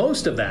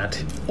most of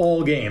that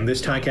all game, this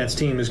Ticats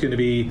team is going to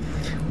be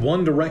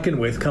one to reckon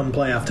with come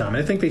playoff time. And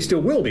I think they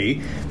still will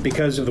be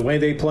because of the way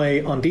they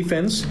play on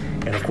defense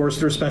and, of course,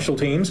 their special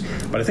teams.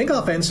 But I think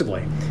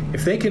offensively,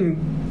 if they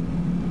can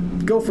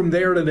go from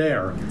there to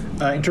there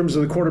in terms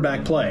of the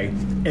quarterback play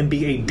and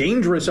be a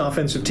dangerous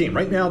offensive team.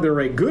 Right now, they're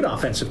a good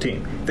offensive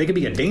team. They can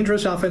be a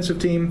dangerous offensive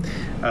team.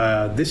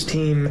 This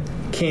team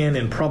can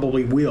and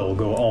probably will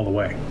go all the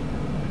way.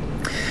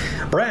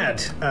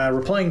 Brad,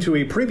 replying to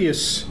a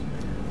previous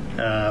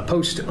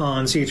post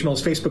on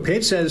CHML's Facebook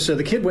page, says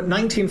the kid went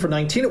 19 for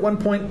 19 at one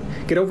point.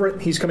 Get over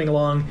it. He's coming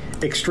along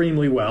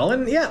extremely well.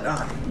 And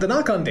yeah, the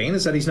knock on Dane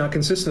is that he's not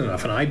consistent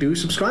enough, and I do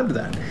subscribe to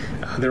that.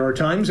 There are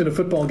times in a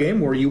football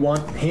game where you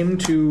want him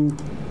to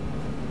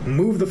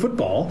move the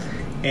football,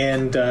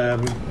 and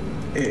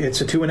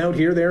it's a 2-and-out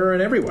here, there,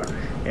 and everywhere.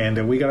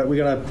 And we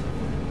gotta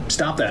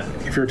stop that.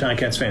 If you're a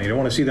Ticats fan, you don't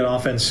want to see that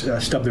offense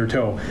stub their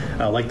toe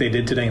like they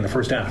did today in the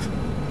first half.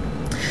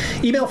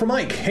 Email from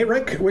Mike. Hey,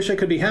 Rick, wish I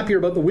could be happier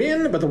about the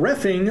win, but the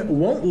reffing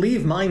won't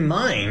leave my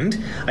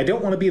mind. I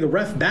don't want to be the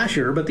ref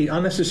basher, but the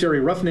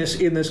unnecessary roughness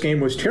in this game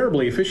was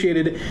terribly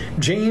officiated.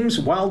 James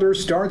Wilder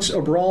starts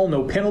a brawl,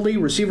 no penalty.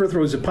 Receiver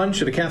throws a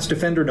punch at a Cats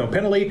defender, no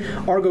penalty.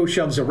 Argo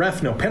shoves a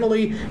ref, no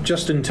penalty.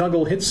 Justin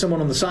Tuggle hits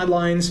someone on the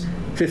sidelines,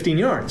 15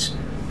 yards.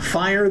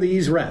 Fire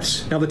these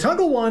refs. Now, the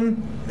Tuggle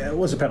one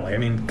was a penalty. I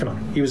mean, come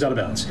on. He was out of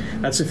bounds.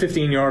 That's a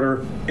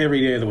 15-yarder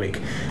every day of the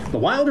week. The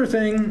Wilder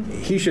thing,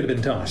 he should have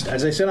been tossed.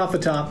 As I said off the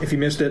top, if you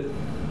missed it,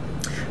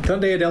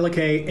 Tunde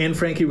Adeleke and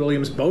Frankie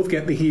Williams both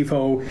get the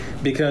heave-ho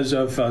because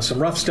of some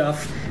rough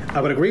stuff.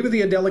 I would agree with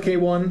the Adeleke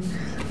one.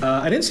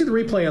 I didn't see the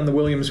replay on the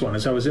Williams one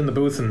as I was in the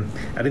booth, and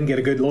I didn't get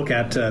a good look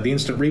at the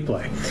instant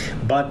replay.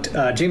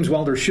 But James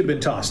Wilder should have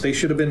been tossed. They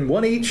should have been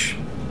one each.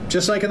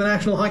 Just like in the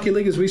National Hockey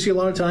League, as we see a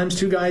lot of times,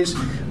 two guys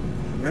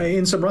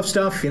in some rough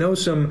stuff,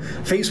 some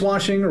face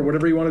washing or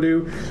whatever you want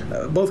to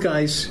do. Both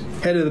guys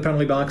headed to the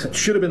penalty box. It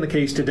should have been the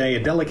case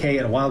today. Adeleke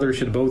and Wilder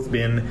should have both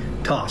been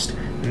tossed.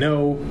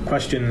 No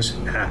questions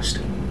asked.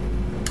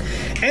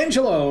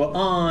 Angelo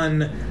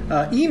on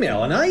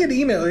email, and I had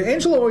emailed.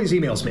 Angelo always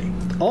emails me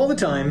all the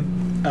time.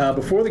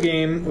 Before the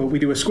game, we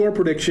do a score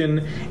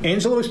prediction.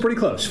 Angelo was pretty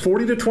close,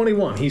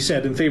 40-21, he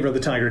said, in favor of the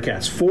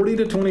Tiger-Cats.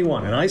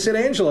 40-21. And I said,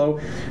 Angelo,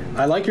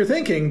 I like your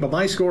thinking, but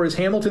my score is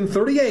Hamilton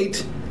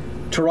 38,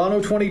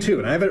 Toronto 22.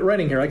 And I have it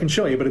writing here. I can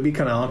show you, but it'd be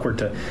kind of awkward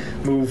to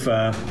move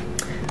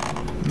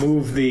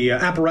the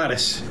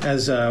apparatus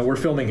as we're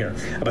filming here.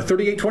 But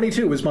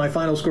 38-22 was my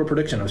final score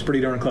prediction. I was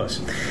pretty darn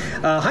close.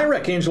 Hi,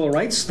 Rick, Angelo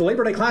writes. The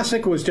Labor Day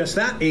Classic was just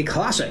that, a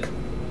classic.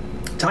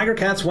 Tiger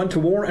Cats went to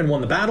war and won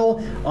the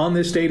battle on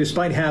this day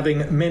despite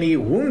having many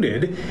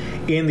wounded.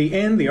 In the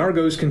end, the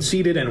Argos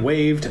conceded and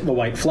waved the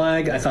white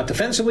flag. I thought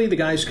defensively, the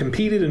guys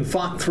competed and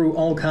fought through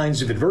all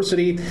kinds of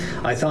adversity.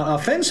 I thought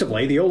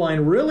offensively, the O-line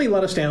really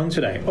let us down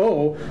today.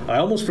 Oh, I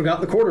almost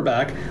forgot the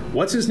quarterback.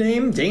 What's his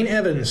name? Dane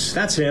Evans.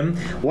 That's him.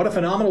 What a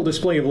phenomenal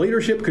display of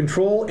leadership,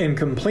 control, and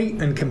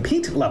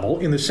compete level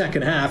in the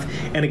second half.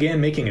 And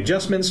again, making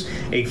adjustments.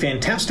 A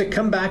fantastic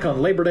comeback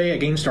on Labor Day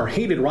against our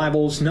hated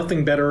rivals.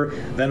 Nothing better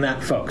than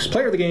that, folks.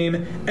 Player of the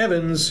game,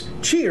 Evans.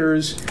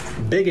 Cheers,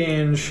 Big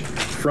Ange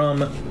from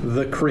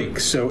the Creek.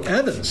 So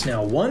Evans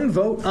now 1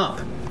 vote up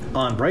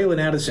on Braylon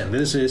Addison.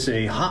 This is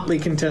a hotly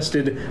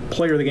contested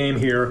player of the game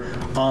here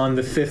on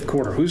the 5th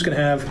quarter. Who's going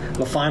to have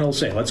the final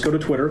say? Let's go to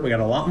Twitter. We got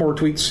a lot more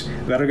tweets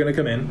that are going to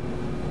come in.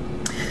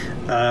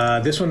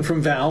 This one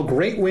from Val.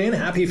 Great win.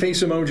 Happy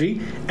face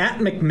emoji. At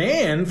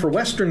McMahon for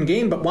Western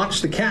game, but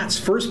watch the Cats.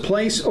 First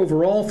place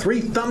overall. 3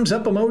 thumbs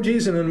up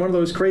emojis, and then one of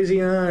those crazy,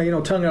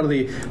 tongue out of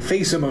the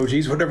face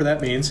emojis, whatever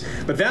that means.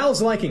 But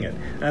Val's liking it.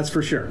 That's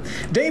for sure.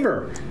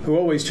 Daver, who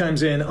always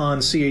chimes in on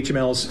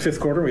CHML's 5th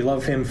quarter. We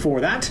love him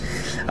for that.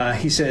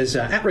 He says,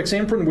 at Rick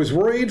Sampron was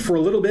worried for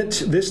a little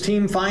bit. This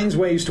team finds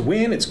ways to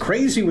win. It's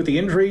crazy with the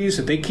injuries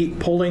that they keep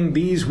pulling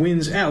these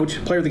wins out.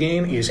 Player of the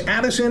game is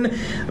Addison.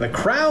 The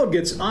crowd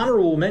gets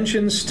honorable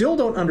mention. Still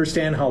don't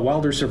understand how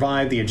Wilder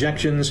survived the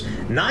ejections.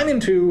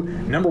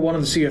 9-2, number 1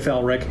 in the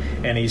CFL, Rick.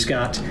 And he's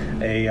got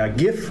a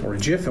GIF or a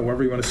GIF,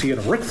 however you want to see it,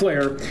 of Ric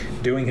Flair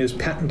doing his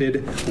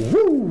patented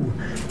woo.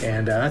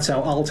 And that's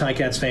how all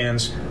Ticats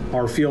fans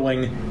are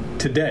feeling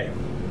today.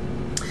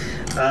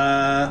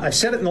 I've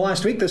said it in the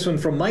last week. This one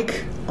from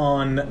Mike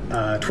on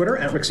Twitter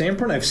at Rick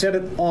Sampron. I've said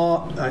it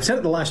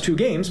the last 2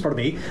 games, pardon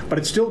me, but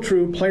it's still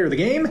true. Player of the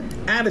game,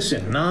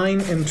 Addison,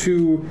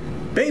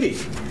 9-2, baby.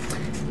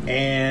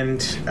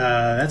 And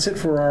that's it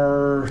for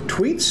our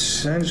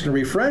tweets. I'm just going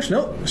to refresh.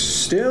 Nope,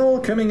 still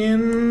coming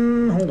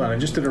in. Hold on, I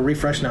just did a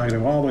refresh. Now I'm going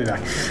to go all the way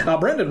back.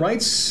 Brendan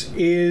writes,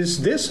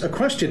 is this a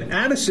question?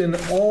 Addison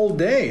all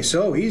day.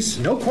 So he's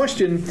no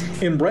question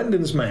in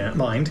Brendan's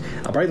mind.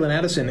 Braylon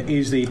Addison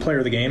is the player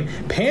of the game.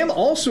 Pam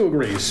also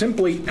agrees.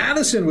 Simply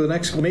Addison with an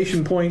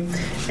exclamation point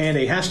and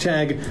a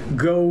hashtag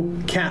Go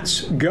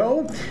Cats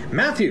Go.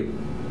 Matthew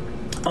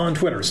on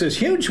Twitter says,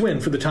 huge win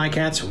for the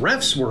Ticats.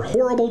 Refs were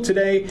horrible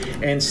today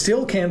and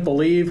still can't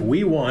believe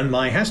we won.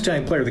 My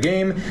hashtag player of the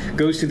game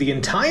goes to the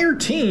entire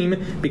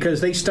team because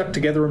they stuck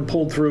together and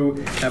pulled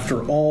through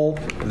after all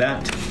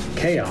that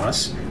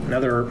chaos.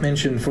 Another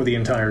mention for the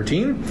entire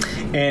team.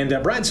 And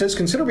Brad says,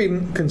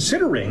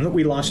 considering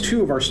we lost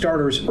 2 of our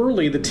starters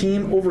early, the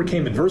team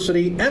overcame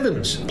adversity.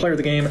 Evans, player of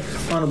the game,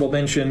 honorable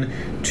mention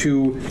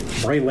to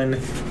Braylon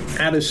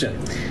Addison.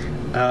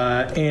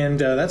 And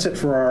that's it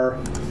for our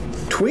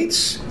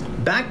tweets.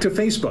 Back to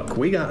Facebook.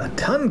 We got a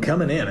ton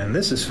coming in, and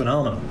this is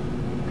phenomenal.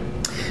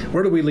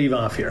 Where do we leave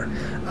off here?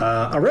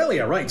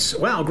 Aurelia writes,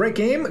 wow, great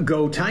game.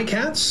 Go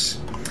Ticats.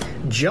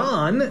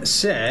 John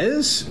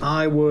says,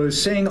 I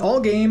was saying all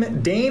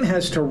game, Dane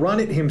has to run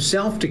it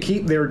himself to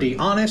keep their D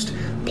honest,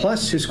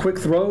 plus his quick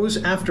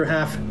throws after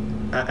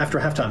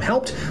halftime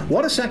helped.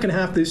 What a second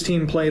half this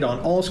team played on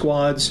all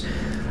squads.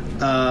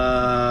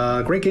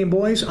 Great game,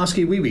 boys.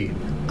 Oski Wee.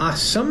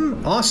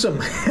 Awesome.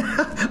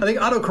 I think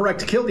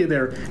autocorrect killed you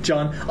there,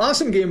 John.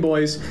 Awesome game,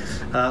 boys.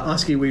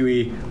 Oski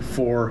Wee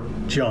for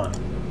John.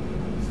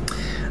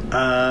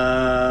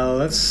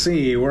 Let's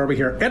see. Where are we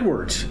here?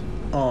 Edward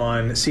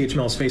on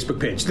CHML's Facebook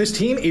page. This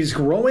team is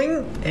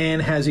growing and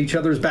has each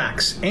other's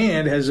backs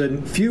and has a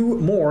few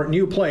more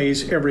new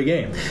plays every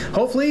game.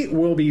 Hopefully,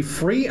 we'll be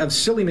free of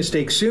silly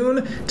mistakes soon.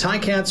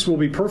 Ticats will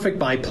be perfect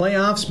by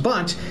playoffs,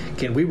 but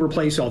can we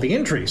replace all the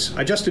injuries?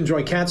 I just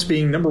enjoy Cats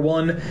being number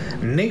 1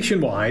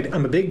 nationwide.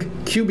 I'm a big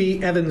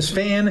QB Evans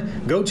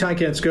fan. Go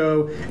Ticats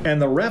go. And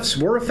the refs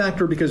were a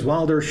factor because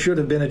Wilder should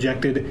have been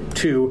ejected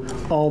too.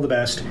 All the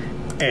best,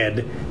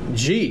 Ed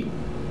G.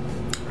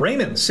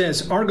 Raymond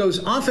says, Argos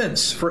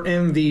offense for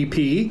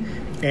MVP,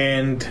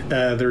 and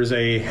there's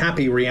a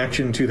happy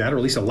reaction to that, or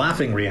at least a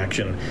laughing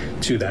reaction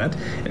to that.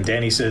 And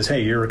Danny says,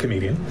 hey, you're a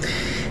comedian.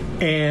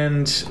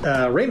 And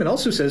Raymond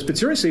also says, but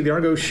seriously, the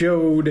Argos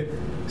showed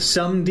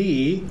some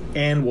D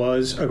and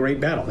was a great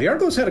battle. The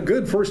Argos had a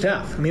good first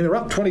half. I mean, they're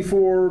up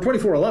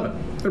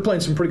 24-11. They're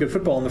playing some pretty good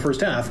football in the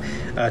first half.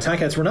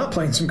 Ticats were not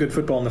playing some good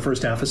football in the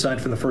first half,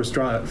 aside from the first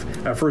drive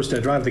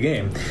of the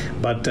game.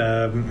 But,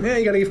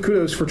 you got to give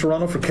kudos for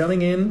Toronto for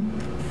coming in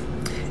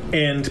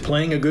and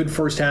playing a good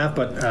first half,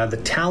 but the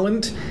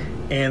talent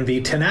and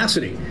the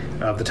tenacity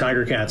of the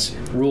Tiger Cats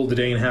ruled the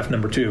day in half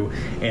number 2,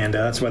 and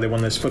that's why they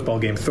won this football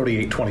game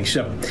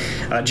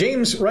 38-27.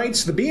 James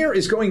writes, the beer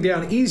is going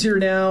down easier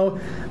now.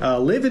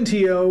 Live in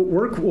TO.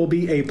 Work will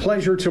be a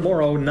pleasure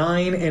tomorrow.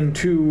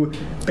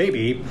 9-2,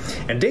 baby.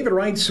 And David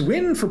writes,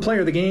 win for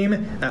player of the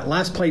game. That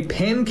last play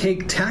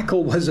pancake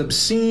tackle was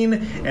obscene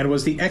and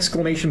was the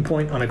exclamation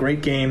point on a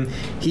great game.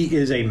 He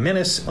is a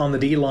menace on the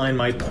D-line.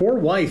 My poor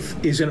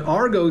wife is an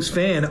Argos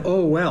fan.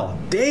 Oh, well.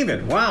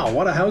 David, wow,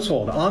 what a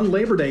household. On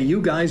Labor Day, you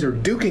guys are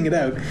duking it it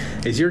out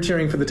as you're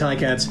cheering for the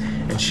Ticats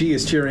and she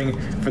is cheering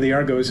for the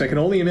Argos. I can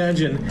only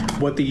imagine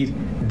what the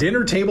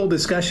dinner table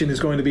discussion is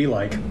going to be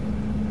like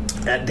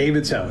at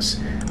David's house,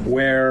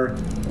 where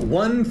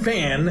one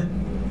fan,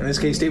 in this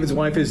case David's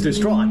wife, is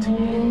distraught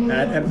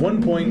at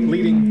one point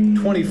leading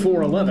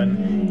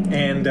 24-11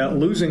 and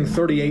losing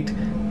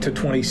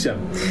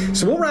 38-27.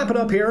 So we'll wrap it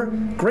up here.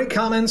 Great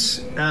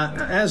comments,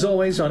 as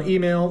always, on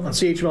email, on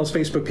CHML's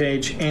Facebook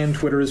page, and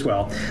Twitter as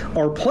well.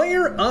 Our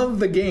player of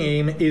the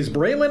game is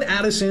Braylon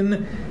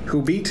Addison,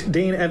 who beat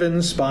Dane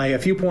Evans by a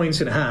few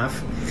points and a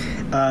half,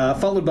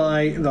 followed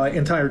by the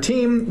entire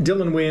team,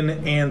 Dylan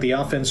Wynn, and the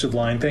offensive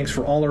line. Thanks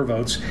for all our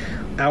votes.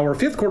 Our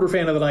fifth quarter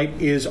fan of the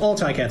night is all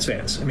Ticats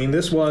fans. I mean,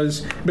 this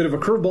was a bit of a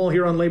curveball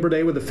here on Labor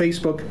Day with the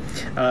Facebook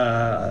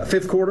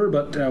fifth quarter,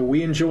 but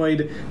we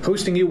enjoyed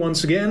hosting you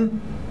once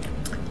again.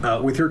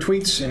 With your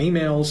tweets and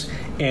emails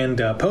and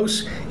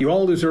posts. You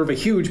all deserve a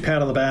huge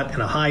pat on the back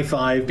and a high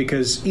five,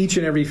 because each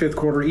and every fifth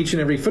quarter, each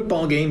and every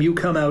football game, you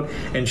come out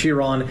and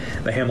cheer on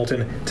the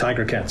Hamilton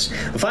Tiger Cats.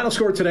 The final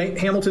score today,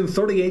 Hamilton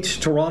 38,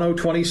 Toronto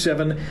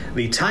 27.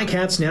 The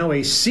Ticats now a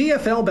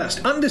CFL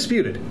best,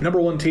 undisputed number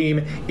one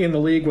team in the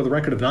league with a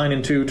record of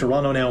 9-2.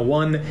 Toronto now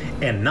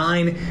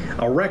 1-9.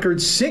 A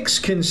record 6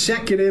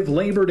 consecutive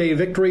Labor Day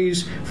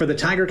victories for the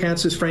Tiger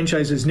Cats. This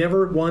franchise has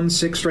never won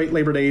 6 straight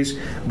Labor Days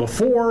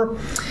before.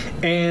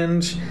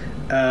 And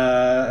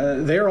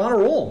they're on a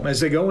roll as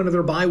they go into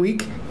their bye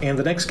week. And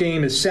the next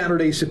game is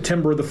Saturday,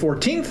 September the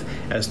 14th,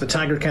 as the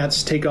Tiger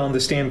Cats take on the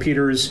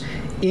Stampeders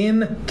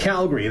in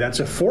Calgary. That's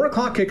a 4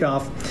 o'clock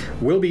kickoff.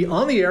 We'll be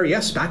on the air,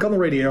 yes, back on the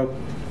radio,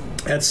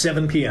 at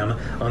 7 p.m.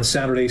 on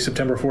Saturday,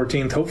 September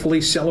 14th,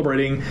 hopefully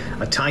celebrating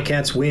a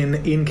Ticats win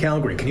in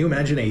Calgary. Can you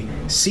imagine a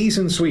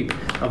season sweep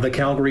of the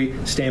Calgary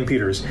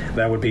Stampeders?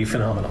 That would be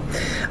phenomenal.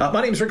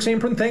 My name is Rick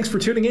Samprin. Thanks for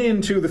tuning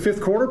in to the fifth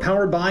quarter,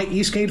 powered by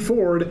Eastgate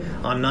Ford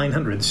on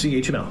 900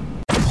 CHML.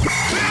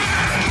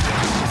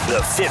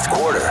 The fifth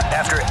quarter,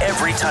 after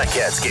every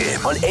Ticats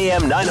game on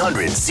AM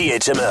 900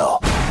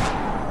 CHML.